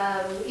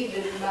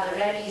even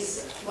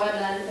rallies,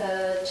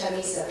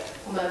 Chamisa,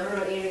 my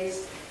rural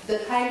areas, the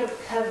kind of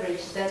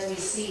coverage that we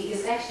see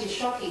is actually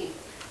shocking.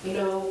 You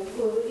know,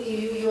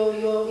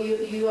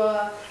 you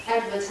are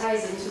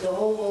advertising to the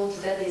whole world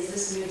that there's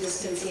this new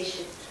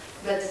dispensation.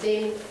 But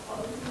then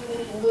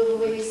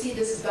when you see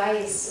this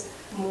bias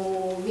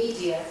more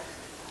media,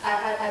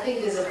 I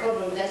think there's a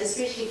problem that,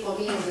 especially for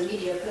me as a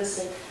media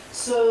person.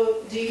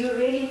 So do you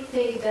really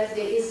think that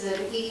there is an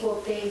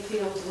equal playing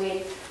field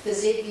when the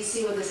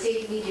ZBC or the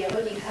state media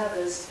only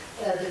covers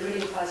the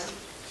ruling party?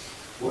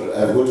 Well,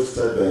 I'm going to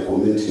start by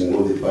commenting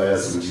on the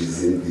bias which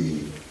is in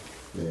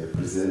the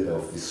presenter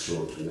of this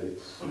show tonight.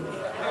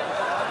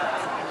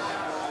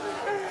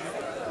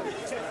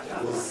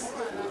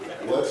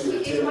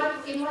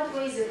 In what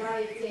ways have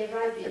I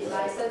been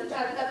biased? I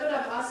thought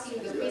I'm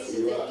asking the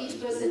question that each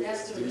person has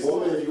to respond.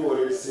 The moment you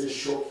already say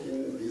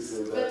shocking, this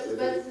and that.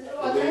 But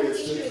on that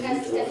issue,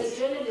 as a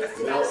journalist,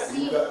 I've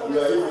seen... You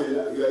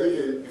are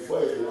even, before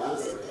I can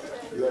answer,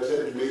 you are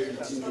trying to make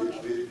it into a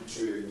debate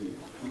between you and me,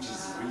 which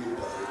is really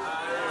perfect.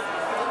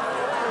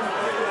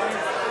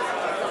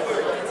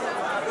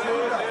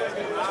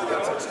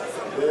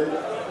 Then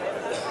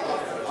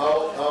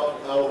I'll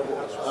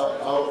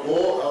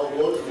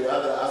go to the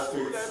other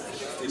aspects.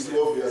 It's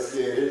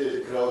obviously a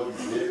rated crowd is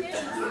here.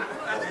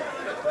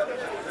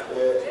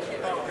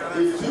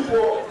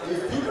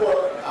 If people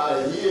are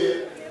here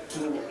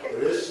to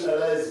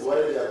rationalize why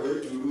they are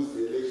going to lose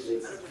the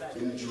elections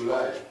in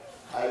July,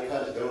 I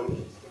can't help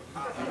it.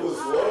 Because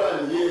what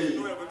I'm hearing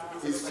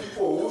is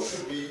people who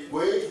should be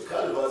going to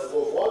canvass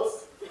for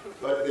votes,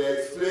 but they're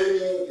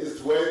explaining as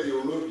to why they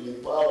will not be in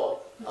power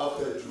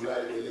after July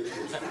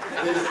elections.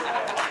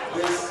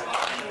 There's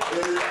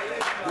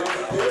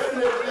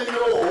definitely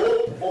no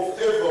hope of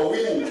ever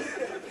winning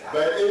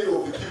by any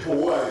of the people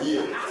who are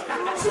here.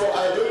 So I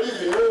don't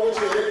even know which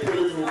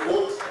electorate will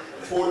vote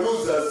for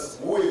losers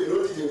who have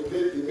not even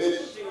played the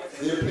match.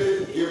 They played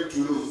the game to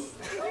lose.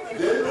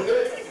 Then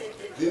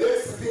the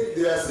next thing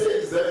they are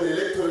saying is that the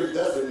electorate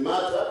doesn't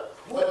matter.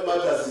 What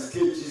matters is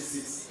KG6.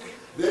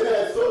 Then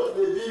I thought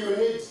maybe you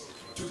need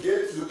to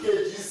get to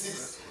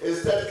KG6 and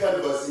start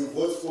canvassing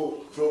votes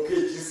from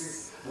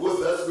KG6, because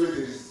that's where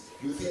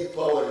you think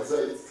power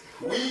resides.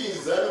 We in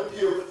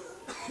ZANU-PF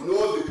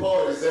know the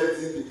power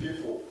resides in the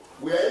people.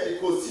 We are in the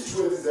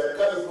constituencies that are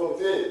coming from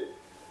there,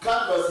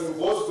 canvassing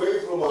votes,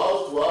 going from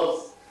house to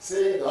house,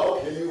 saying how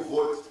can you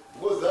vote?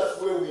 Because that's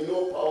where we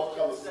know power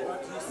comes from,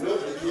 not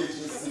the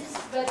KG6.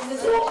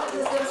 So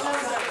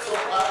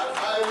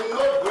I'm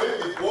not going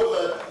to be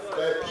bothered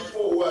by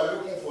people who are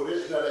looking for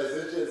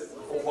rationalizations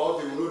of how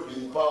they will not be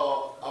in power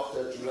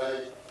after July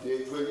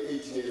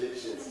 2018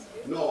 elections.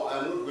 No,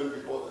 I'm not going to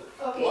be bothered.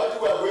 Okay. What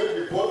we are going to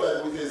be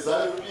bothered with the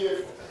ZANU-PF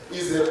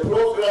is a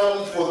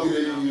program for the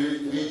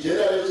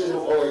regeneration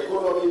of our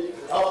economy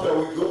after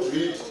we got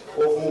rid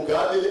of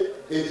Mugabe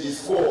and his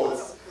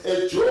cohorts.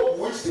 A job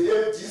which the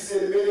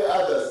MDC and many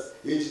others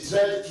had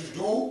tried to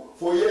do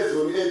for years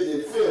on end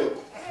and failed.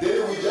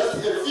 Then we just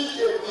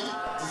efficiently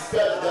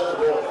discard that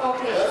role.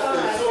 Okay,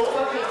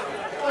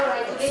 all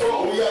right. So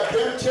we are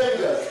game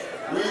changers.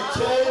 We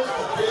change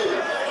the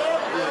game.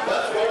 Yeah,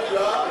 that's what we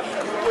are.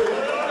 You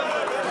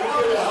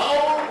can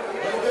howl,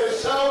 you can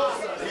shout,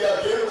 we are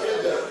game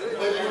changers.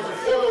 And you will be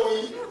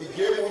following the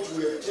game which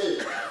we have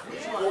changed.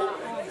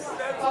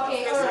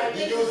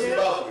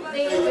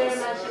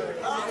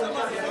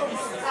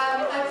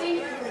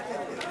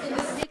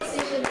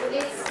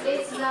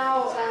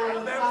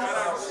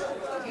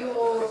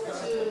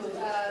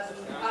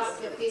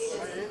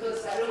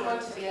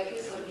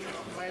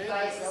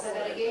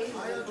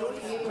 My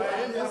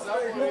hand is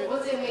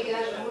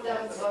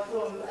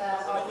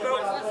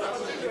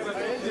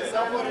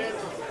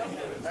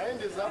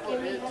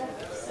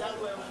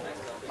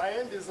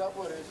up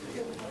already.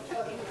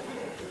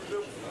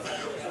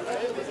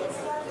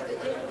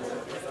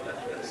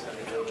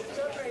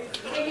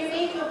 Can you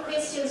make your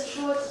questions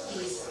short,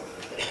 please?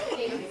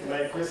 Thank you.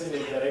 My question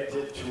is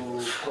directed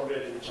to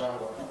Comrade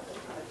Mutsvangwa.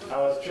 I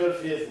was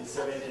 12 years in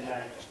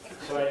 79,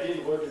 so I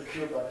didn't go to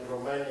Cuba, to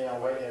Romania,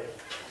 whatever.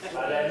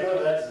 But I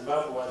know that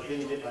Zimbabwe was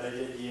being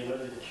liberated here,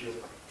 not in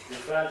Cuba. The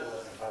front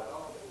was Zimbabwe.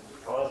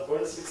 I was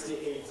born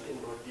 68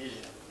 in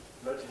Rhodesia,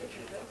 not in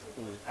Cuba.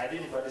 I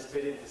didn't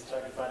participate in the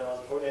struggle, but I was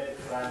born at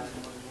the front.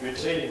 You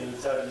train in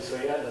military, so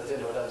you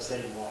understand what I'm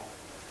saying more.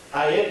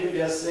 I heard you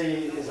just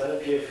say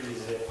ZANU-PF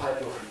is a part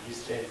of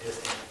history and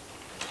destiny.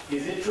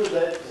 Is it true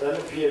that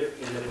ZANU-PF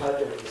is a part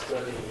of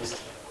historical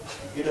history?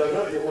 It was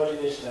not the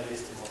only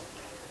nationalist movement.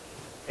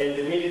 And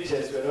the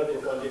militants were not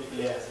the only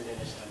players in the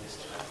nationalist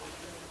movement.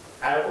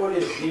 I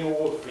always deal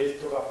with this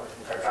talk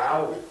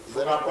about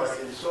Zimbabwe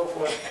and so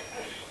forth.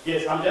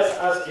 Yes, I'm just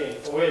asking,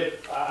 well,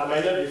 I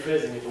might not be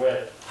phrasing it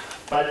well,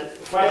 but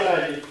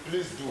finally,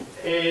 Please do.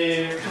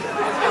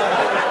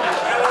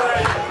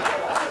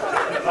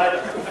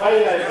 But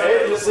finally, I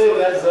have to say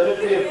that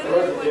ZANU-PF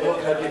brought the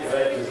democratic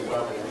right to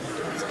Zimbabwe.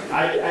 I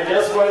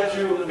just want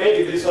to,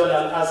 maybe this one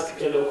I'll ask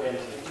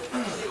eloquently.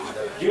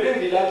 During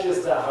the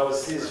Lancaster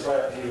House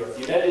ceasefire period,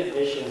 the United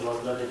Nations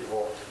was not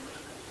involved.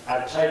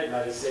 I tried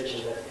my research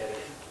in that area.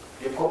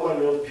 The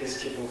Commonwealth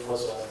Peacekeeping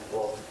Force was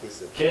involved.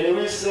 Can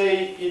we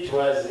say it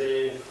was,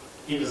 if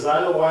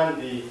ZANU won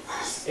the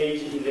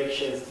 80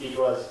 elections, it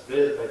was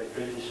blessed by the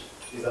British?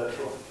 Is that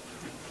true?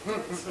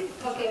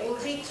 Okay, we'll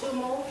take two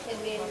more and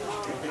then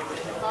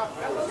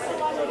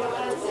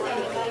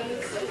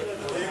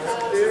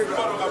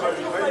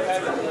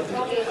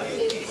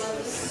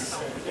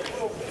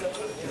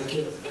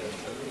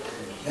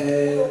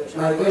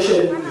my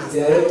question is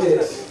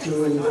directed to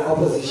the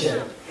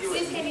opposition.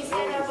 Please, can you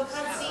stand up? I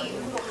can't see you.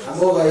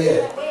 I'm over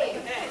here. Where?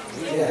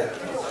 Yeah.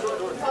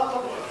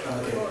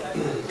 Okay.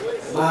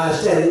 My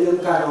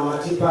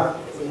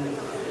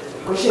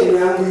question is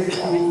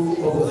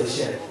to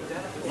opposition.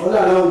 All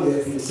along they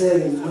have been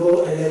saying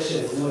no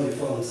elections, no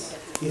reforms.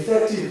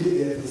 Effectively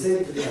they have been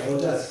saying to their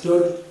voters,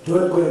 don't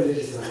go and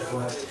register for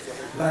what.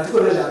 But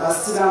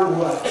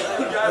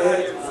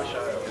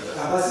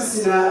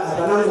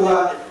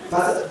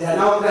they are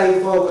now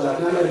crying for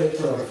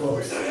electoral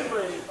reforms.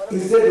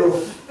 Instead of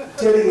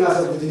telling us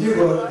of the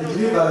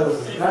deliverables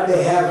that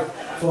they have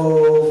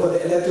for the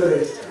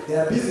electorate, they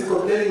are busy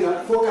complaining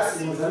and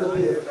focusing on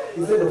ZANU-PF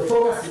instead of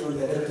focusing on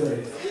the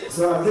electorate.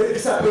 So I'm very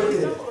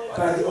disappointed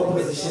by the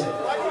opposition.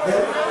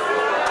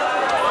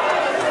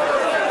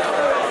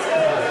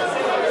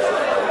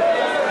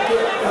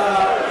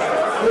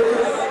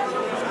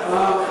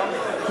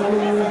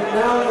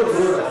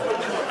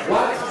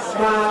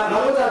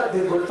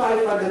 They've got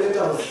 5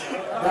 fundamentals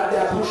that they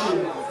are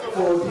pushing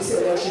for this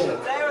election,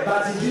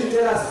 but he didn't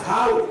tell us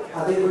how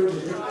are they going to do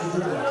that.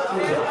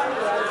 Okay.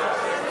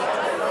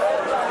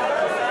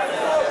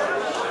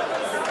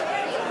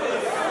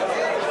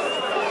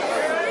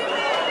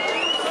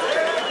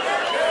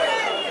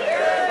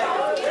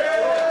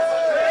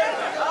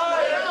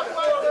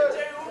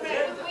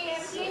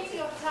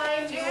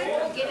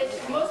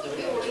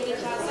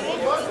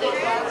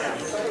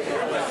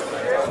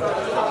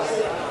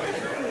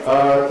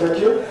 Thank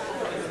you.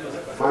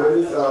 My name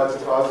is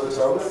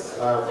Thomas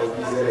from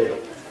BZA.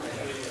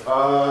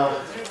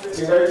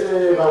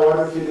 Tingaite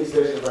one filling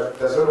station, but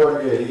that's not why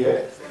we are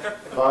here.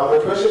 My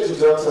question to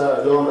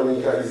Dr.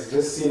 Manika is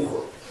just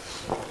simple.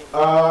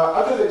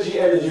 After the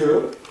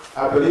GNU,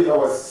 I believe I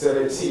was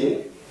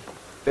 17,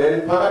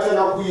 then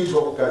Pakatana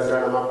Kuitwa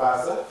Kukazirana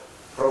Mapasa,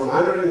 from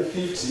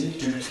 150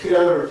 to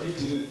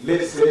 350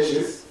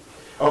 legislations,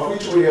 of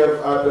which we have,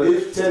 I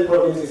believe, 10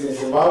 provinces in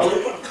Zimbabwe.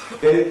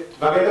 Then,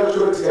 Bagaina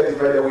Majority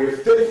divided, we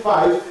have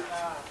 35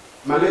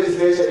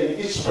 legislature in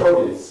each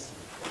province.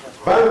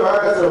 Banu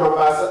Bagazara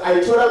Mapasa, I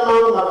told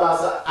Mama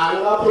Mapasa,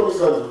 and I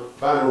promised on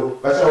Banu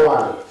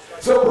Bachawana.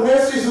 So,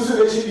 Kunesi Susu,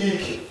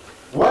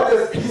 what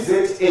does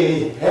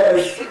PZA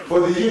have for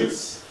the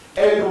youths?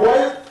 And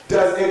why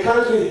does a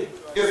country,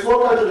 a small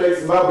country like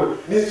Zimbabwe,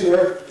 needs to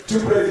have 2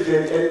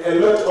 presidents and a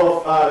lot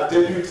of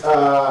deputy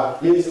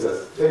ministers?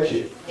 Thank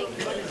you.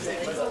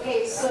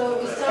 Okay, so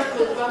we start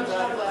with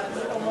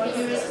Mwonzora.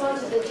 You respond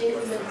to the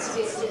gentleman's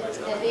question,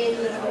 and then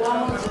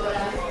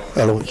Mwonzora,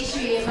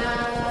 issue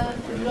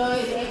no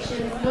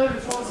election, no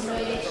reforms, no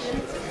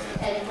election,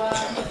 and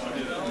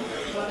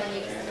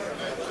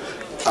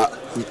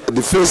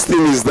the first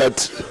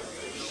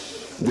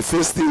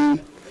thing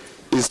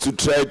is to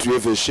try to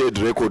have a shared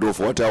record of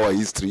what our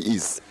history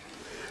is.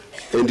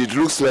 And it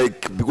looks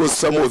like, because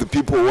some of the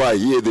people who are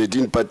here, they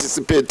didn't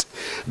participate,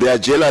 they are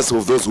jealous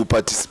of those who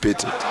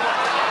participated.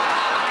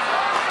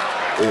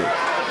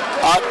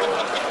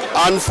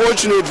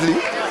 Unfortunately,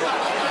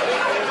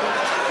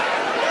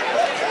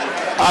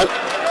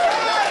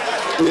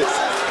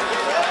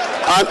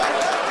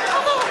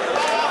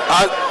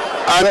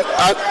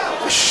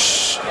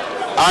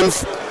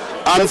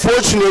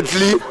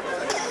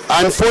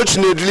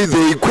 Unfortunately,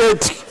 they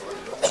equate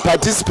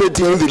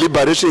participating in the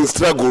liberation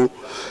struggle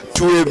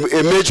to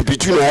a match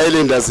between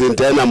Highlanders and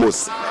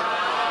Dynamos.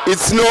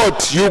 It's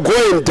not. You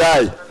go and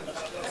die.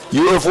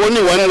 You have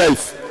only one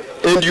life,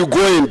 and you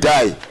go and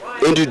die,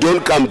 and you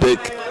don't come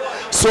back.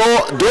 So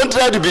don't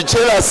try to be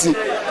jealous.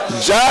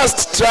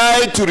 Just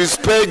try to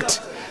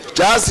respect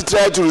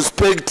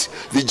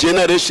the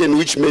generation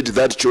which made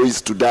that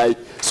choice to die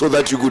so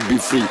that you could be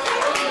free.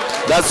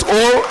 That's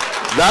all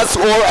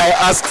I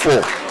ask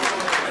for.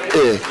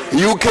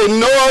 You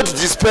cannot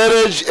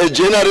disparage a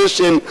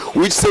generation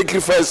which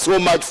sacrificed so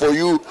much for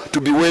you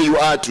to be where you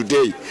are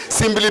today,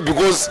 simply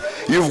because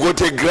you've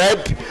got a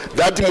gripe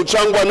that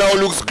Mutsvangwa now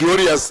looks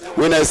glorious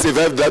when I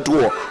survived that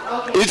war.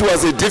 It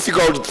was a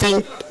difficult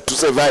thing to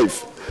survive.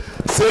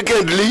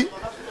 Secondly,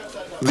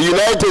 the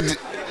United,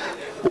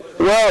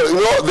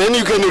 well, then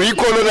you can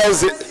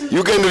recolonize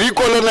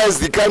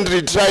the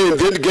country, try and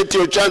then get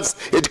your chance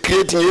at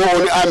creating your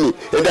own army,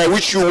 and I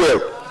wish you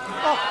well.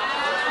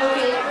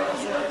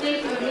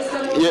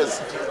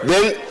 Yes.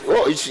 Then,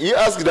 he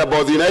asked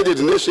about the United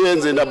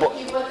Nations and about...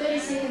 You've got 30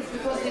 seconds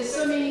because there's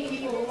so many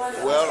people who want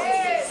to... Well,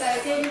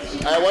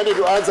 I wanted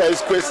to answer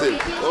his question.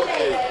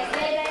 Okay.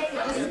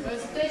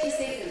 30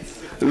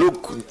 seconds.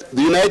 Look,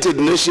 the United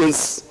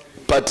Nations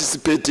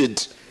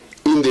participated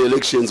in the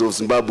elections of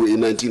Zimbabwe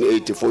in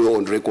 1980, for your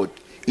own record.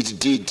 It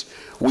did.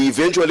 We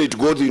eventually had to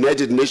go to the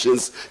United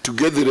Nations to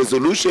get the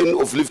resolution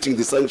of lifting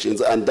the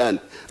sanctions undone.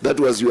 That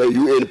was your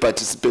UN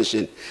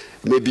participation.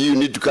 Maybe you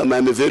need to come.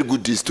 I'm a very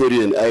good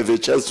historian. I have a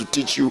chance to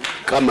teach you.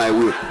 Come, I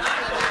will.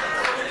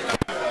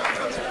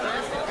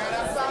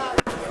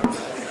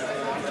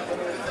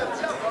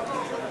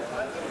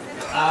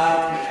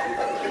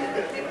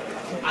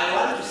 I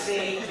want to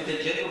say to the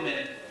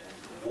gentleman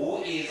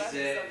who is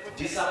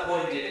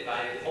disappointed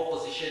by the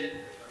opposition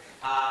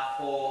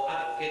for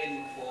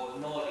advocating for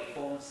no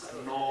reforms,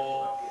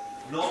 no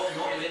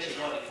election,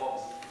 no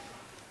reforms.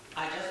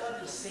 I just want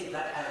to say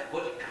that I've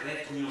got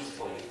great news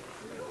for you.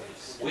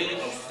 When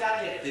we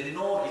started the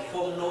no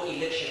reform, no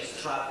election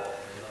struggle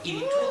in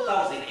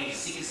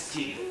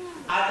 2016,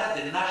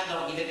 under the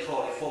National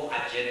Electoral Reform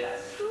Agenda,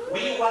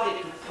 we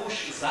wanted to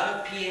push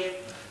ZANU-PF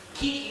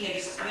kicking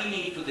and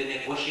screaming to the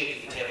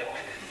negotiating table.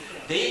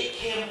 They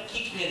came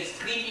kicking and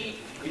screaming.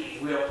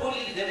 We were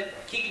pulling them,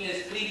 kicking and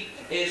screaming,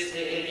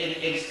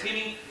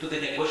 to the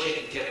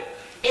negotiating table.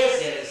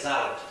 As a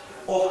result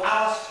of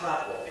our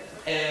struggle,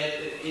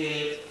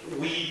 the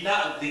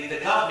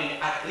government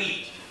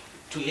agreed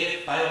to have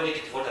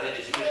biometric voter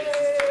registration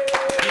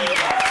system.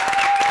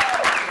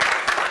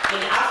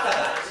 And after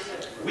that,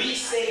 we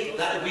say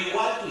that we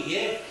want to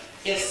have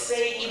a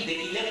say in the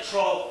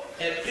electoral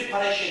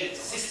preparation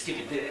system,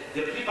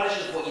 the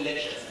preparation for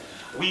elections.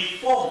 We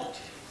formed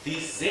the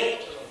Z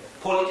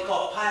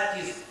Political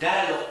Parties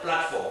Dialogue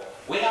Platform,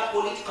 where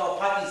political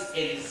parties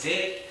and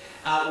Z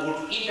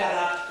would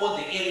interact on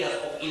the areas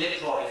of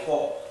electoral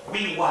reform.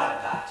 We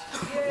want that.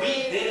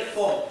 We then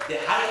formed the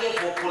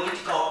high-level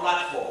political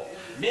platform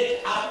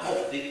made up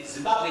of the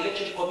Zimbabwe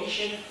Election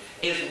Commission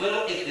as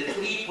well as the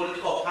 3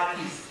 political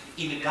parties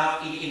in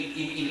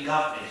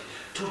government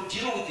to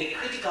deal with the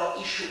critical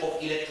issue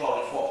of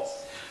electoral reforms.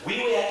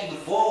 We were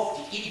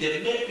involved in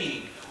the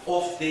mapping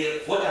of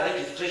the voter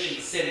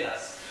registration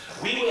centers.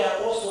 We were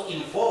also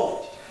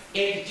involved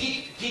and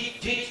did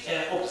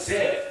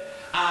observe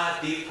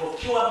the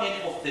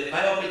procurement of the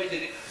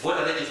biometric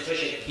voter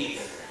registration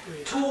kits.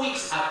 2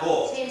 weeks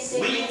ago,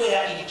 we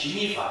were in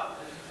Geneva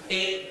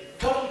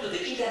talking to the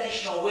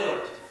international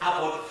world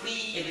about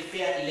free and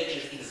fair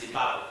elections in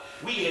Zimbabwe.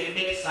 We have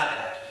met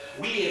SADC,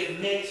 we have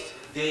met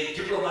the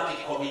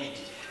diplomatic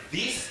community.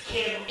 This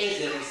came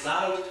as a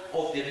result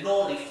of the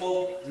no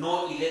reform,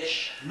 no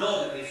election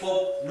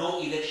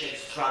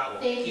struggle.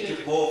 It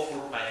will go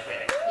through, my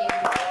friend.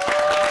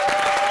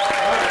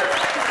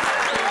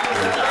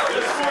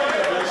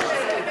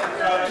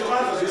 To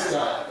answer this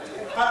guy,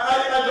 I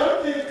don't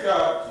think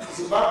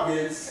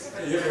Zimbabweans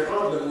have a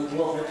problem with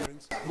war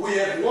veterans. We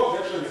have war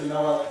veterans in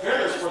our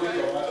various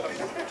political parties.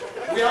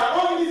 We are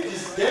only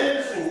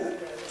disdainful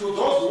to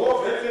those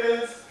war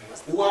veterans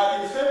who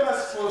are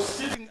infamous for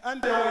stealing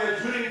underwear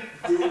during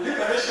the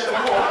liberation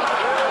war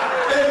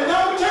and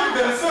now take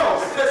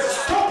themselves as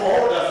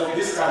stockholders of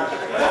this country.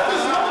 That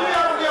is not